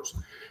corridors,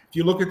 if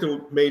you look at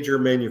the major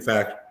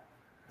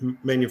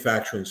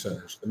manufacturing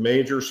centers, the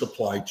major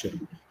supply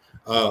chain,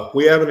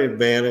 we have an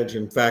advantage.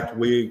 In fact,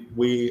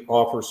 we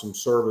offer some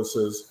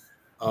services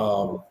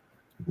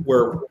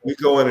where we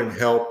go in and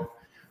help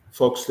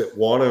folks that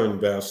want to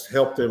invest,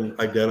 help them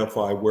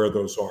identify where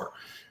those are.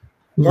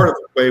 Part of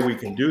the way we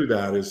can do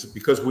that is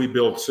because we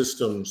build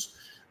systems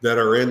that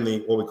are in the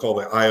what we call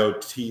the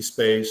IoT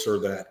space, or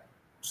that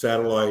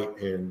satellite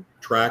and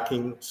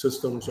tracking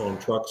systems on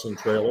trucks and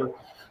trailers.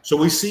 So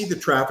we see the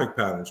traffic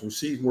patterns, we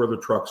see where the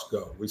trucks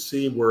go, we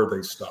see where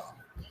they stop.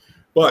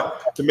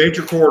 But the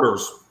major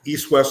corridors,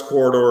 east-west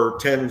corridor,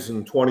 10s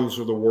and 20s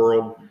of the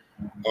world,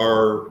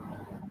 are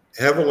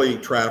heavily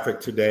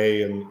trafficked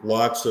today and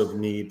lots of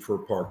need for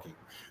parking.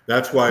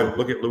 That's why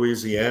look at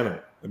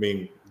Louisiana. I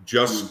mean,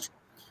 just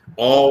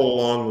all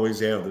along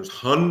Louisiana, there's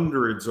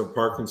hundreds of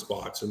parking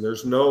spots, and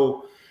there's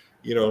no,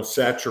 you know,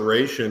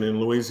 saturation in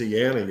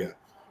Louisiana yet.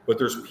 But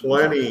there's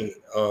plenty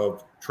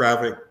of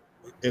traffic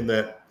in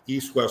that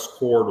east-west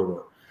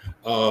corridor.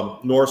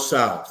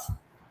 North-south,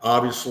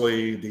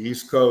 obviously the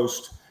East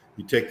Coast,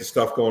 you take the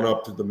stuff going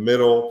up to the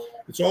middle,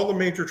 it's all the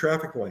major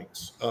traffic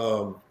lanes.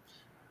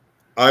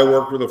 I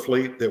worked with a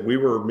fleet that we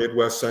were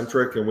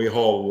Midwest-centric, and we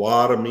haul a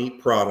lot of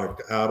meat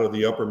product out of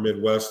the upper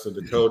Midwest, the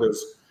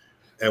Dakotas,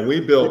 and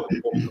we built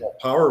what we call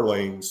power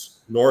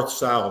lanes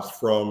north-south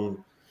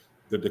from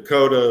the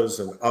Dakotas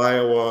and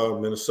Iowa,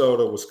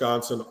 Minnesota,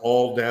 Wisconsin,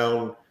 all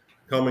down,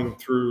 coming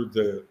through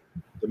the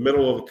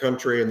middle of the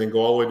country, and then go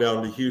all the way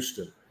down to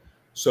Houston.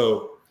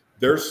 So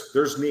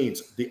there's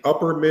needs. The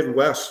upper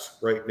Midwest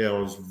right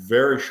now is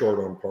very short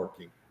on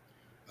parking.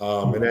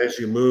 And as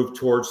you move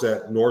towards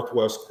that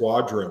northwest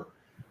quadrant,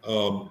 a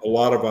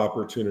lot of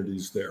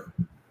opportunities there.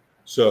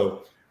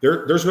 So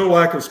there's no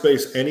lack of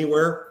space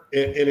anywhere.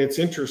 And it's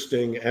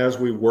interesting, as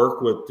we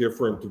work with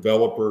different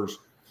developers,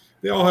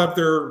 they all have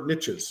their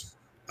niches.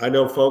 I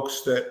know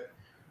folks that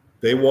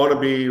they want to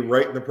be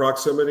right in the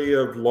proximity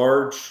of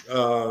large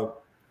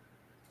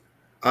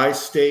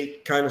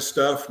I-state kind of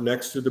stuff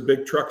next to the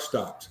big truck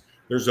stops.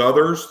 There's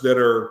others that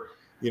are,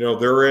 you know,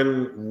 they're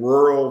in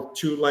rural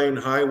 2-lane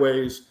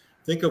highways.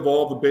 Think of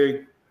all the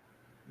big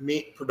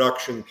meat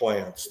production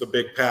plants, the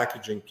big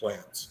packaging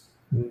plants.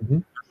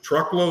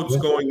 Truckloads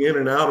going in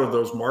and out of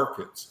those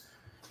markets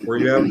where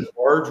you have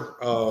large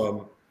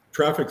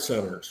traffic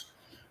centers.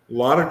 A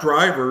lot of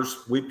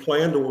drivers, we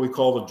plan to what we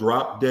call the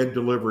drop dead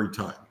delivery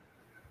time.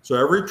 So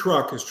every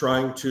truck is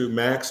trying to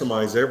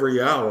maximize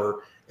every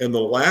hour, and the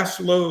last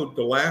load,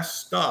 the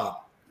last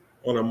stop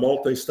on a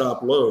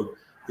multi-stop load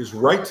is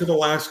right to the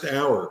last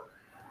hour.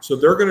 So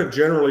they're going to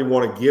generally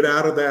want to get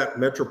out of that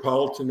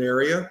metropolitan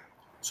area.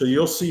 So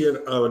you'll see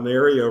an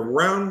area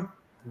around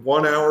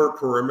 1 hour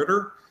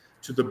perimeter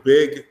to the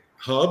big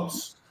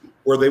hubs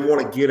where they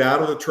want to get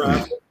out of the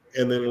traffic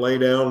and then lay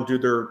down, do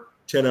their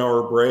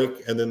 10-hour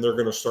break, and then they're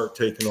going to start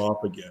taking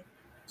off again.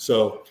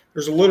 So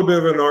there's a little bit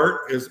of an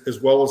art as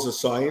well as a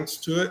science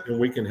to it, and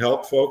we can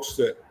help folks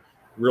that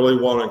really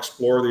want to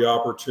explore the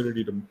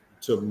opportunity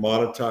to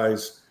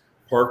monetize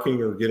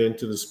parking or get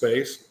into the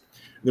space.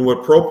 And then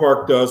what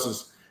ProPark does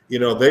is, you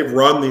know, they've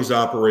run these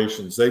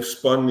operations, they've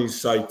spun these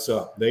sites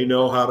up, they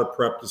know how to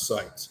prep the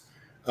sites.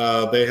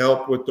 They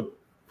help with the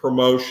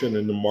promotion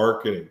and the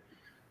marketing.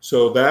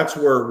 So that's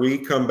where we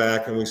come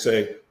back and we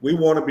say, we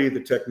want to be the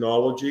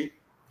technology.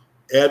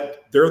 Ed,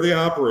 they're the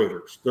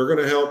operators. They're going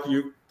to help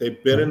you.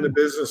 They've been in the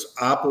business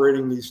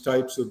operating these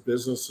types of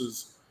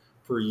businesses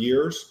for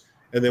years.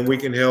 And then we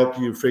can help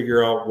you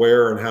figure out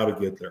where and how to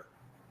get there.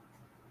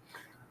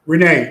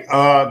 Renee,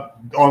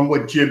 on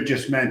what Jim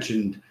just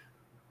mentioned,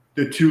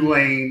 the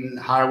 2-lane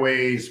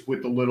highways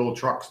with the little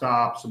truck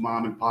stops, the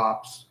mom and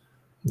pops,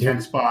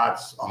 10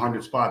 spots,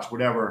 100 spots,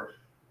 whatever.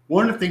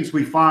 One of the things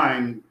we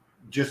find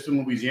just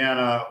in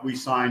Louisiana, we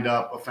signed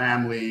up a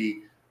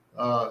family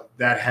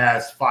that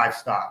has 5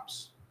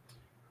 stops.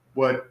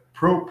 What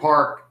Pro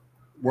Park,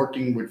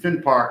 working with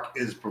FinPark,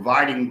 is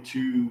providing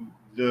to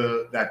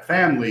that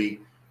family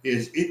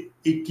is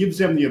it gives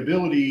them the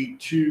ability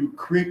to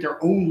create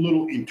their own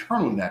little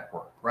internal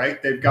network,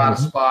 right? They've got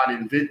a spot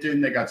in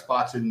Vinton, they got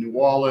spots in New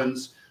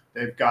Orleans,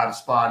 they've got a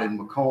spot in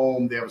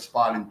Macomb, they have a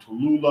spot in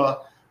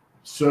Tallulah.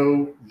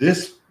 So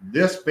this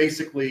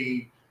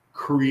basically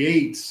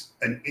creates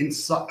an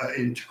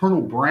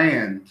internal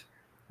brand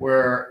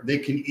where they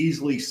can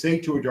easily say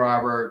to a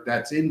driver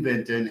that's in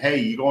Vinton, hey,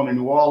 you going to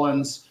New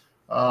Orleans?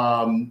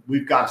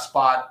 We've got a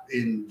spot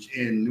in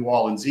New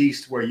Orleans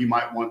East where you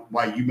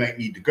might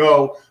need to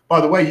go.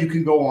 By the way, you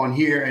can go on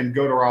here and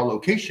go to our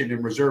location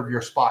and reserve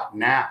your spot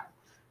now.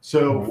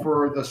 So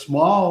for the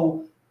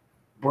small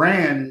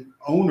brand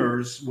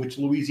owners, which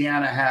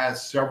Louisiana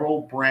has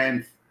several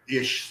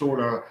brand-ish sort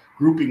of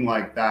grouping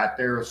like that,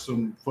 there are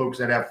some folks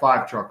that have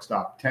 5 truck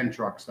stops, 10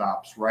 truck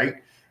stops, right?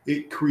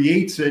 It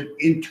creates an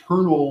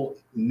internal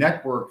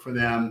network for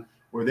them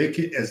where they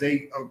can,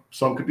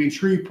 some could be in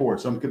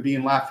Shreveport, some could be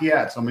in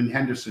Lafayette, some in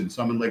Henderson,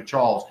 some in Lake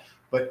Charles,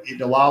 but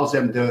it allows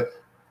them to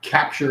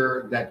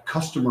capture that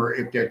customer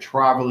if they're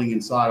traveling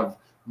inside of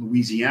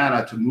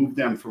Louisiana to move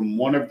them from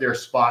one of their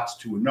spots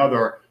to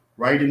another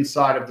right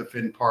inside of the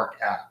FinPark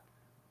app,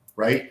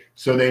 right?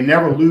 So they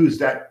never lose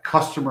that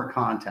customer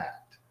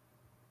contact.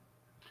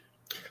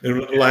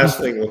 And last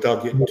thing,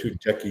 without getting too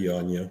techie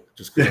on you,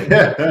 just because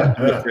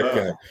I'm a trick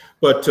guy,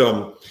 but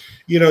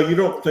you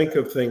don't think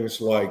of things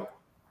like,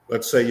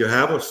 let's say you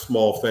have a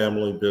small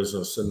family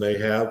business and they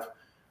have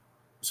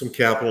some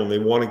capital and they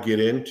want to get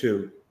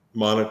into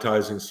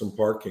monetizing some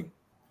parking.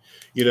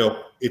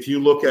 If you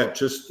look at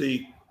just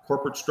the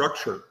corporate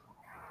structure,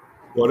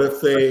 what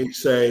if they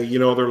say,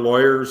 their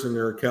lawyers and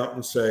their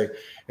accountants say,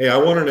 hey, I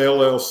want an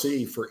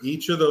LLC for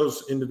each of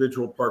those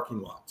individual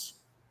parking lots.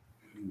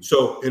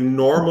 So in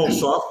normal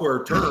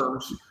software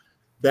terms,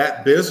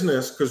 that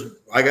business, because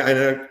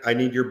I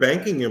need your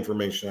banking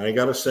information, I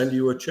got to send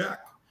you a check.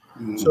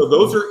 So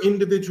those are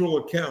individual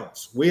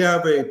accounts. We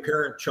have a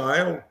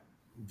parent-child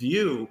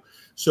view,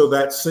 so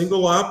that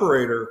single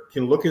operator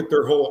can look at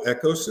their whole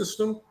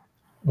ecosystem.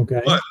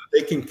 Okay. But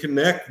they can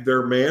connect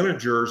their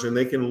managers, and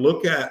they can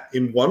look at,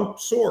 in one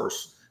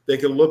source, they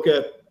can look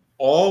at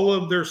all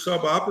of their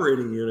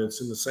sub-operating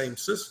units in the same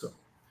system.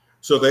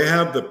 So they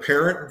have the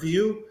parent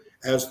view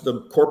as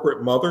the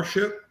corporate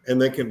mothership, and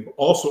they can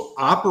also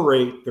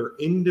operate their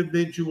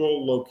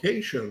individual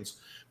locations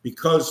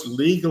because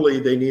legally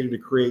they needed to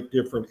create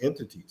different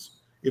entities.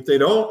 If they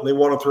don't, they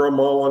want to throw them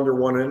all under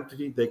one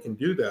entity, they can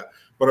do that.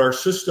 But our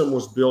system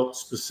was built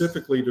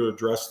specifically to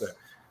address that.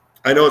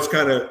 I know it's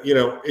kind of,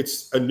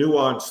 it's a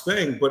nuanced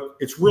thing, but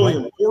it's really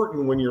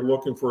important when you're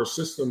looking for a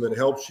system that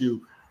helps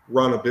you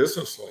run a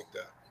business like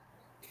that.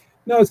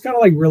 No, it's kind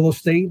of like real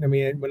estate. I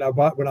mean, when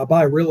I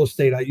buy real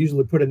estate, I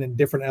usually put it in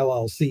different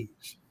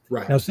LLCs.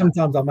 Right. Now,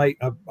 sometimes I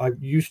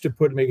used to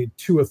put maybe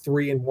 2 or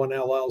 3 in one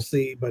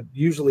LLC, but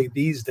usually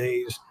these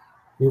days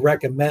we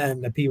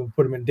recommend that people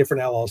put them in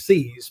different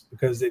LLCs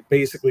because it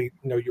basically,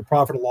 your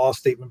profit and loss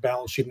statement,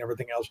 balance sheet, and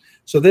everything else.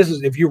 So this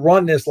is, if you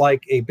run this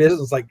like a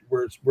business, like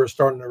we're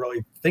starting to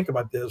really think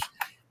about this,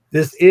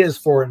 this is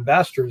for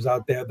investors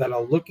out there that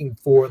are looking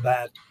for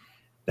that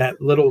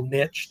little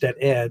niche, that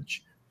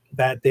edge,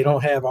 that they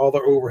don't have all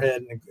their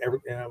overhead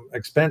and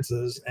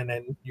expenses, and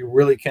then you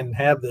really can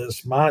have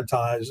this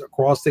monetized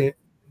across the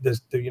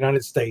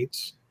United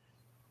States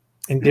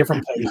in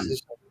different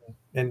places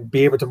and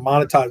be able to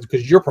monetize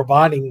because you're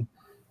providing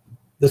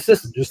the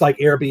system, just like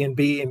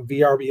Airbnb and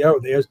VRBO.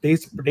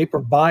 They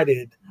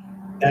provided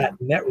that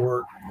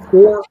network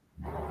for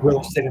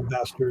real estate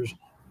investors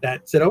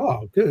that said,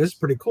 "Oh, good, this is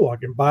pretty cool. I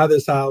can buy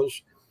this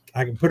house,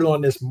 I can put it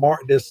on this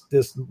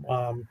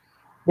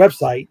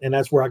website, and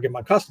that's where I get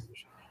my customers."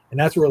 And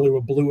that's really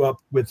what blew up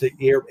with the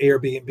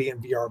Airbnb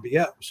and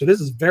VRBO. So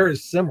this is very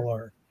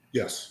similar.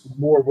 Yes.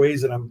 More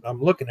ways that I'm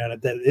looking at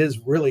it, that it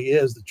really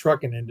is the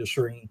trucking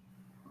industry,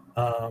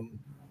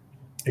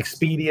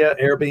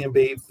 Expedia,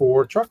 Airbnb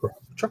for truck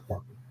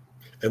parking.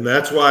 And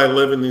that's why I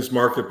live in these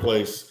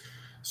marketplace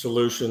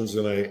solutions,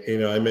 and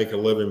I make a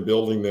living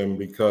building them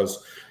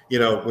because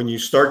when you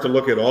start to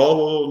look at all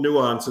the little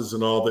nuances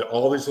and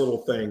all these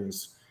little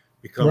things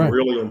become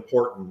really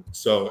important.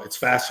 So it's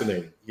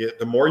fascinating.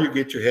 The more you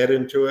get your head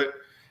into it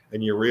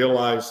and you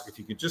realize if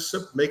you could just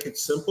make it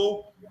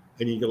simple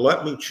and you can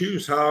let me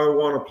choose how I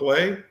want to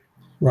play,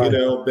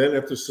 then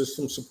if the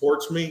system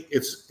supports me,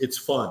 it's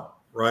fun.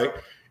 right?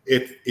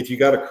 If you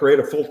got to create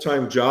a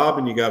full-time job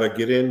and you got to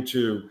get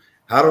into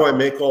how do I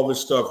make all this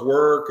stuff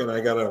work, and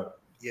I got to,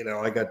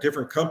 I got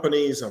different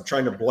companies, I'm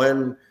trying to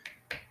blend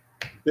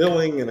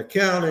billing and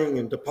accounting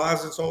and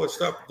deposits, all this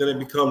stuff, then it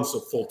becomes a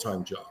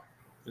full-time job.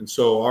 And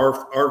so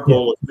our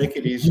goal is make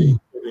it easy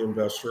for the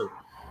investor.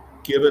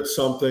 Give it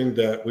something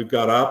that we've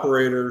got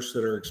operators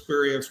that are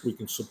experienced. We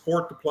can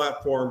support the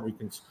platform.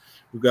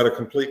 We've got a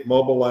complete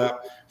mobile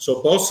app.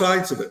 So both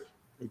sides of it.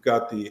 We've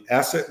got the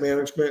asset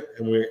management,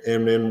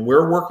 and then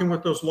we're working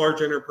with those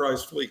large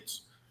enterprise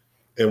fleets,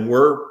 and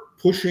we're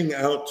pushing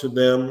out to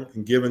them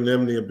and giving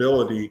them the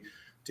ability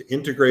to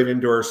integrate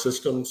into our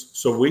systems,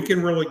 so we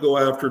can really go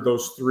after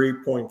those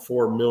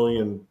 3.4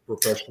 million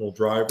professional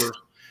drivers.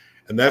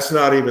 And that's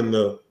not even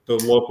the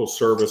local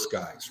service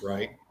guys,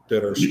 right,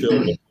 that are still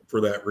looking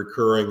for that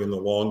recurring and the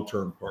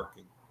long-term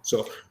parking.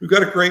 So we've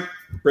got a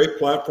great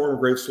platform,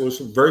 great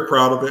solution. Very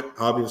proud of it,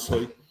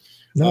 obviously.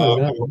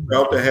 We're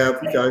proud to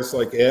have guys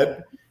like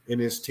Ed and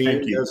his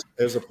team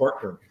as a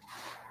partner.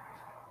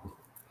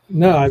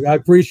 No, I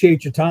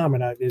appreciate your time,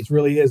 and it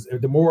really is.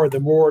 The more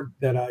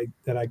that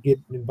I get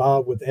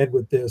involved with Ed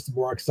with this, the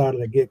more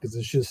excited I get, because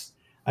it's just,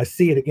 I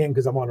see it again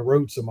because I'm on the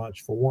road so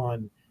much. For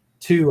one,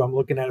 two, I'm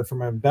looking at it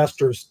from an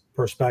investor's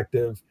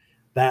perspective,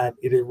 that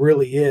it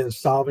really is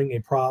solving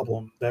a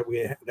problem that we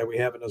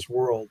have in this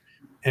world,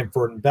 and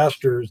for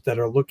investors that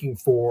are looking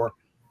for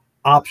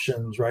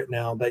options right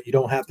now, that you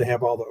don't have to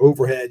have all the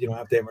overhead, you don't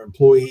have to have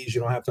employees,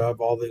 you don't have to have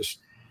all this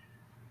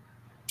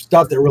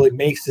stuff that really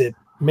makes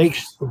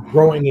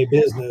growing a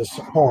business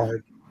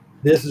hard.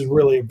 This is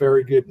really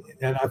very good,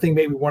 and I think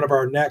maybe one of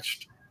our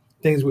next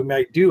things we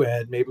might do,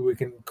 Ed, maybe we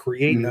can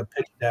create a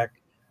pitch deck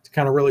to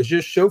kind of really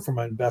just show from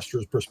an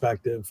investor's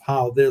perspective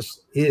how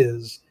this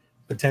is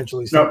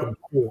potentially something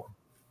cool.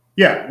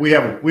 Yeah, we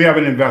have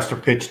an investor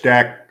pitch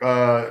deck.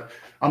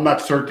 I'm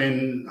not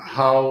certain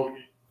how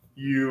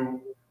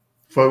you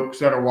folks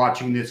that are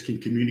watching this can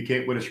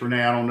communicate with us,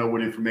 Renee. I don't know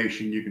what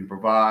information you can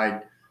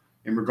provide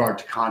in regard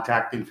to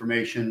contact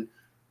information.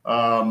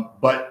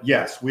 But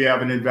yes, we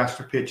have an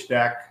investor pitch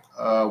deck.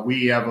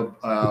 We have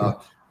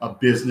a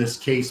business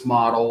case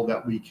model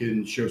that we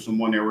can show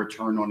someone their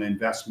return on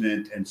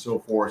investment and so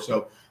forth.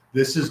 So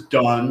this is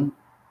done.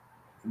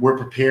 We're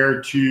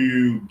prepared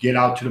to get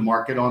out to the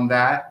market on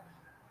that.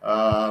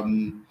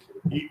 One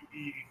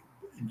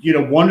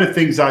of the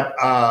things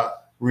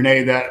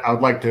Renee, that I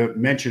would like to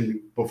mention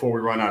before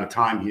we run out of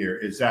time here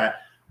is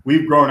that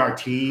we've grown our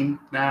team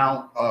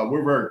now.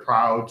 We're very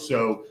proud.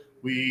 So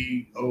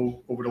we,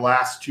 over the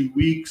last 2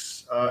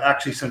 weeks,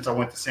 actually since I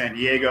went to San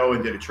Diego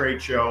and did a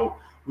trade show,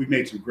 we've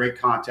made some great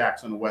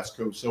contacts on the West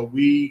Coast. So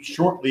we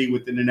shortly,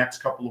 within the next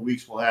couple of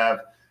weeks, will have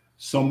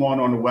someone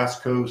on the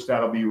West Coast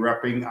that'll be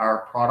repping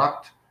our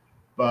product,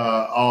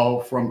 all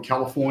from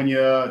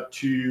California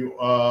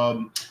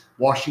to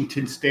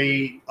Washington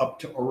State up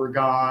to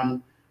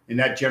Oregon, in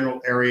that general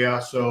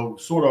area. So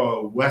sort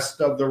of west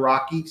of the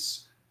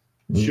Rockies,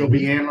 she'll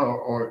be in,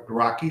 or the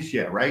Rockies,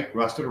 yeah, right,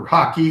 west of the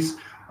Rockies.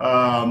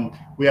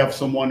 We have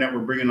someone that we're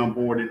bringing on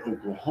board in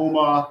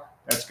Oklahoma.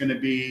 That's going to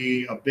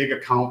be a big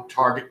account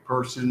target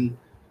person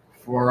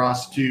for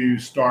us to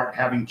start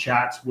having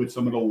chats with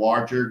some of the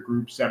larger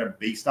groups that are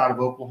based out of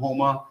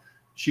Oklahoma.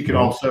 She could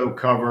also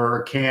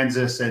cover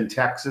Kansas and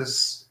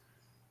Texas.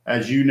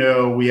 As you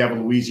know, we have a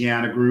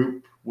Louisiana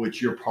group,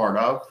 which you're part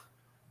of.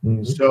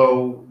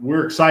 So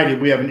we're excited.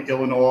 We have an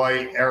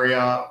Illinois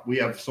area. We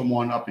have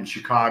someone up in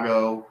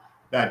Chicago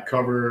that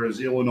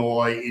covers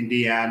Illinois,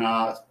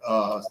 Indiana,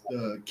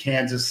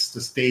 Kansas, the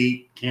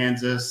state,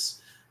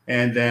 Kansas,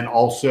 and then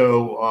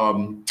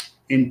also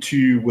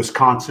into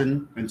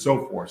Wisconsin and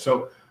so forth.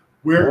 So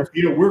we're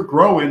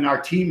growing.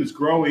 Our team is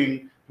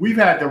growing. We've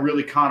had to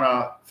really kind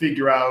of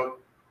figure out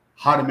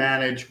how to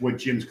manage what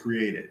Jim's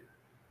created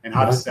and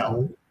how to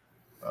sell.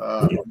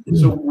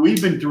 So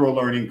we've been through a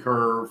learning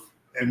curve,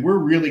 and we're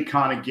really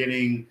kind of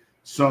getting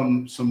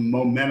some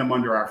momentum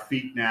under our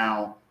feet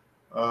now.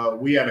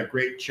 We had a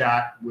great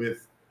chat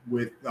with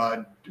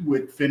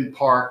Finn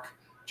Park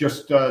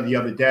just the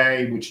other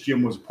day, which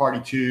Jim was a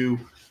party to,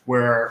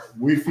 where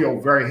we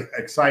feel very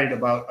excited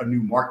about a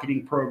new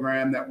marketing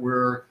program that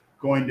we're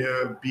going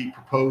to be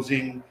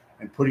proposing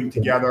and putting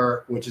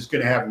together, which is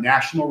going to have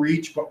national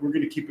reach, but we're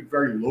going to keep it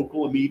very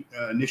local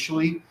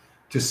initially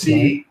to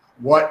see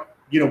what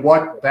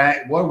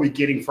are we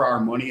getting for our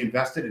money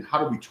invested, and how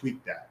do we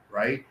tweak that,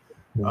 right?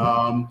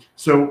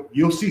 So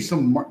you'll see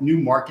some new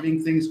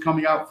marketing things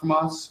coming out from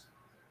us.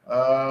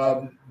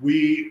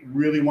 We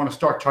really want to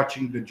start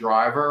touching the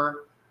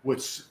driver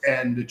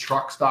and the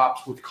truck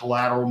stops with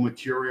collateral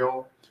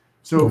material.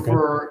 So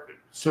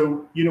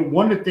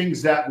one of the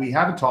things that we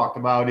haven't talked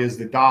about is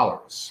the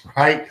dollars,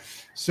 right?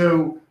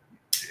 So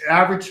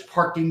average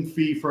parking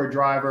fee for a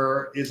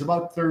driver is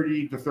about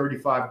 $30 to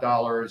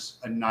 $35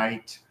 a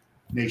night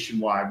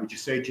nationwide. Would you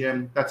say,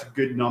 Jim, that's a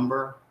good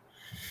number?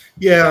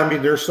 Yeah, I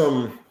mean, there's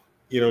some,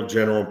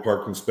 general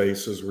parking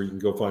spaces where you can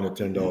go find a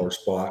 $10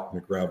 spot in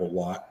a gravel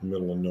lot in the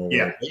middle of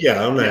nowhere.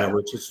 Yeah, on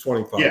average, it's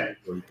 25 to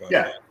 35.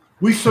 Yeah.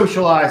 We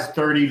socialize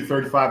 $30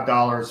 to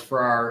 $35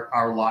 for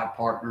our lot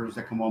partners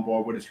that come on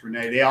board with us,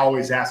 Renee. They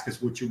always ask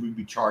us what should we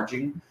be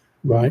charging.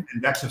 Right.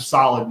 And that's a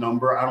solid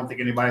number. I don't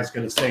think anybody's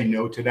going to say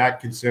no to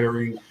that,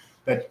 considering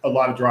that a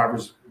lot of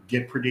drivers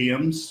get per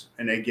diems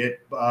and they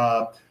get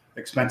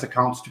expense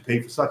accounts to pay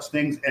for such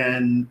things.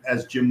 And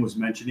as Jim was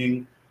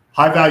mentioning,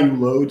 high value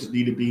loads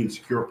need to be in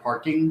secure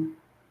parking.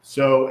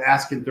 So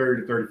asking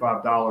 $30 to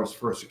 $35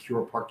 for a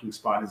secure parking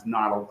spot is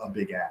not a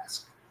big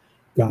ask.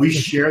 Gotcha. We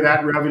share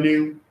that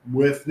revenue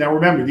with, now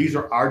remember, these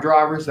are our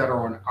drivers that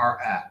are on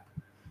our app.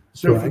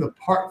 So for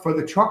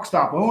the truck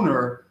stop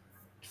owner,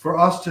 for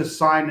us to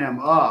sign them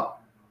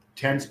up,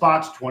 10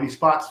 spots, 20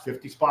 spots,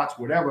 50 spots,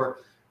 whatever,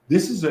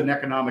 this is an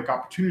economic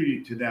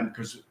opportunity to them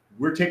because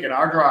we're taking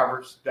our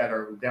drivers that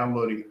are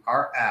downloading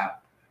our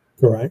app.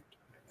 Correct.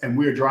 And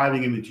we're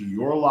driving them into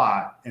your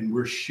lot and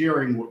we're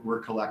sharing what we're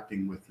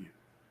collecting with you.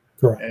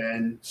 Correct.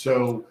 And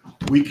so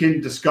we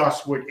can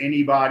discuss with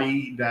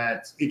anybody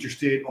that's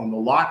interested on the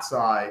lot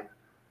side,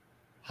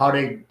 how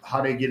they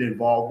get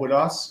involved with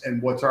us and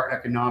what's our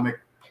economic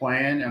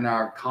plan and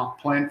our comp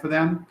plan for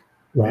them.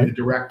 Right. And a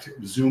direct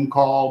Zoom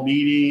call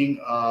meeting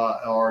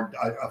or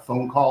a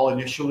phone call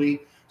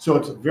initially. So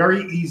it's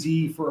very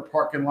easy for a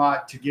parking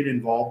lot to get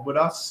involved with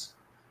us.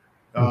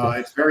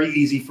 It's very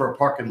easy for a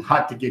parking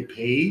lot to get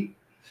paid.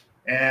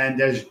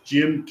 And as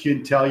Jim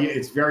can tell you,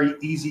 it's very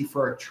easy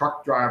for a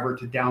truck driver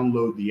to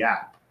download the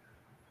app.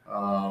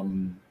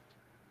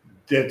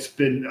 That's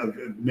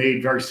been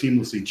made very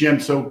seamlessly. Jim,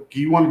 so do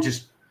you want to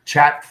just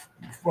chat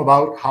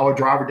about how a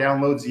driver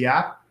downloads the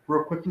app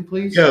real quickly,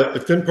 please? Yeah, the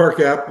FinPark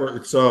app,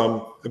 it's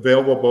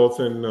available both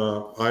in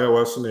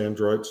iOS and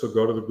Android. So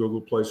go to the Google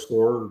Play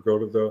Store or go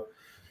to the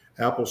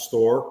Apple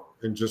Store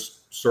and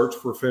just search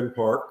for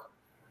FinPark.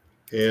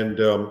 And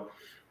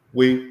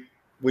we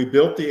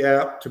built the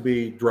app to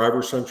be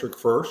driver-centric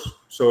first.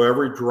 So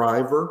every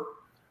driver,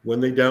 when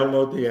they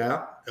download the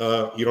app,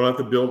 you don't have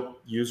to build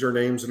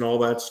usernames and all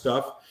that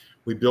stuff.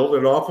 We build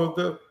it off of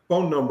the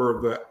phone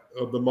number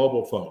of the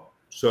mobile phone.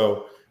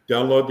 So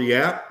download the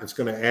app. It's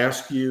going to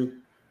ask you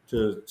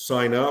to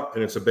sign up,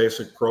 and it's a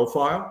basic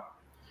profile.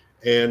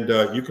 And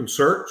you can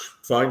search,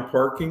 find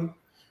parking.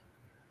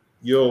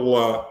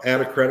 You'll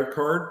add a credit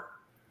card,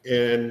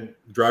 and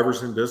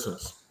driver's in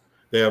business.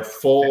 They have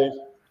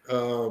full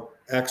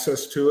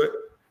access to it,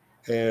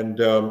 and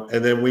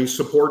then we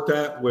support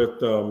that with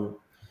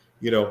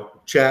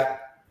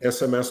chat,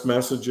 SMS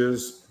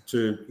messages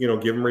to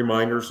give them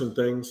reminders and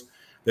things.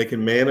 They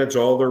can manage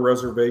all their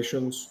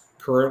reservations,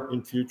 current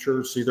and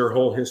future, see their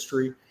whole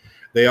history.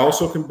 They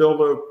also can build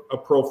a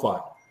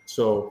profile,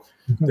 so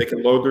they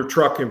can load their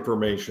truck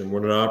information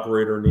when an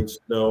operator needs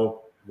to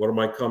know what am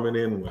I coming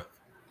in with.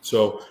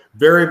 So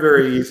very,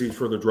 very easy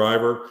for the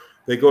driver.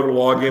 They go to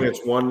log in,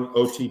 it's one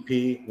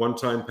OTP,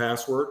 one-time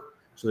password.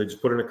 So they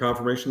just put in a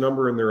confirmation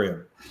number and they're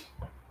in.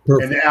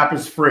 Perfect. And the app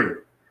is free.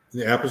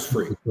 The app is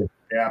free. The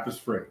app is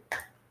free.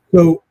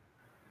 So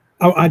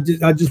I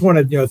just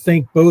want to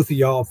thank both of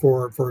y'all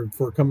for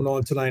coming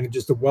on tonight and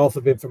just a wealth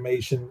of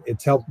information.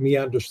 It's helped me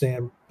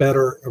understand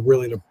better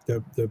really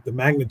the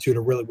magnitude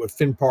of really what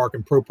FinPark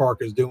and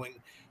ProPark is doing.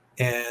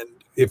 And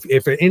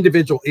if an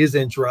individual is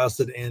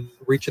interested in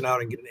reaching out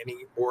and getting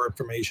any more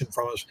information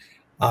from us,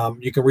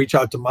 you can reach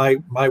out to my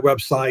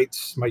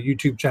websites, my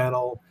YouTube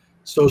channel,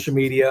 social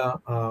media,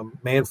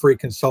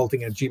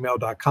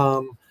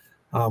 manfreeconsulting@gmail.com.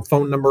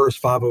 Phone number is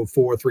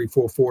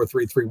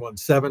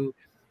 504-344-3317.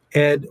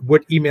 Ed,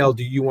 what email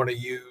do you want to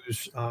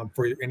use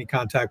for any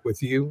contact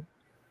with you?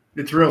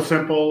 It's real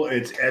simple.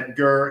 It's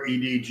Edgar,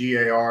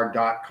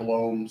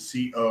 EDGAR.Colomb,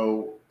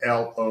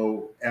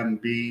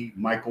 COLOMB,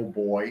 Michael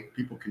Boy.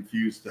 People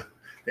confuse the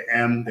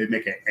M, they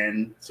make an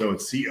N. So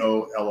it's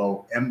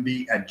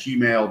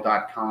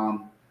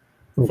COLOMB@gmail.com.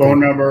 Okay. Phone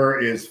number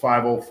is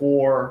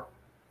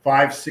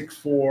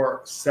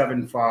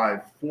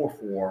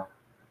 504-564-7544.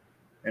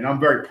 And I'm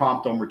very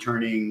prompt on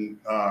returning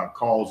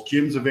calls.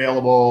 Jim's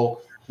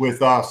available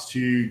with us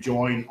to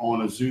join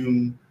on a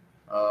Zoom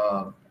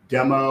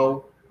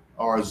demo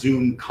or a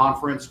Zoom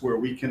conference where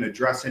we can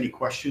address any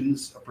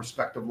questions a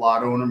prospective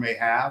lot owner may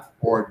have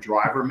or a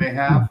driver may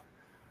have.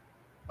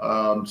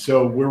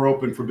 So we're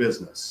open for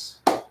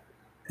business.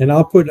 And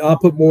I'll put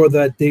more of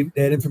that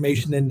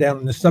information in down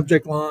in the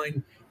subject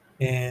line,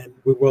 and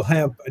we'll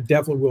have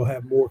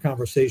more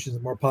conversations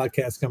and more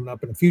podcasts coming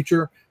up in the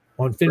future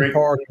on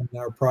FinPark and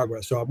our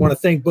progress. So I want to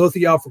thank both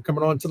of y'all for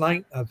coming on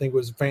tonight. I think it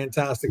was a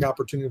fantastic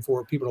opportunity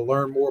for people to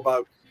learn more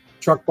about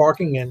truck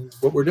parking and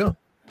what we're doing.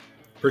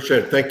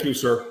 Appreciate it. Thank you,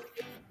 sir.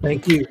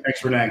 Thank you.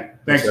 Thanks, Renee.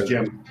 Thanks,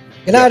 Jim.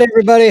 Good night,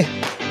 everybody.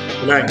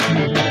 Good night.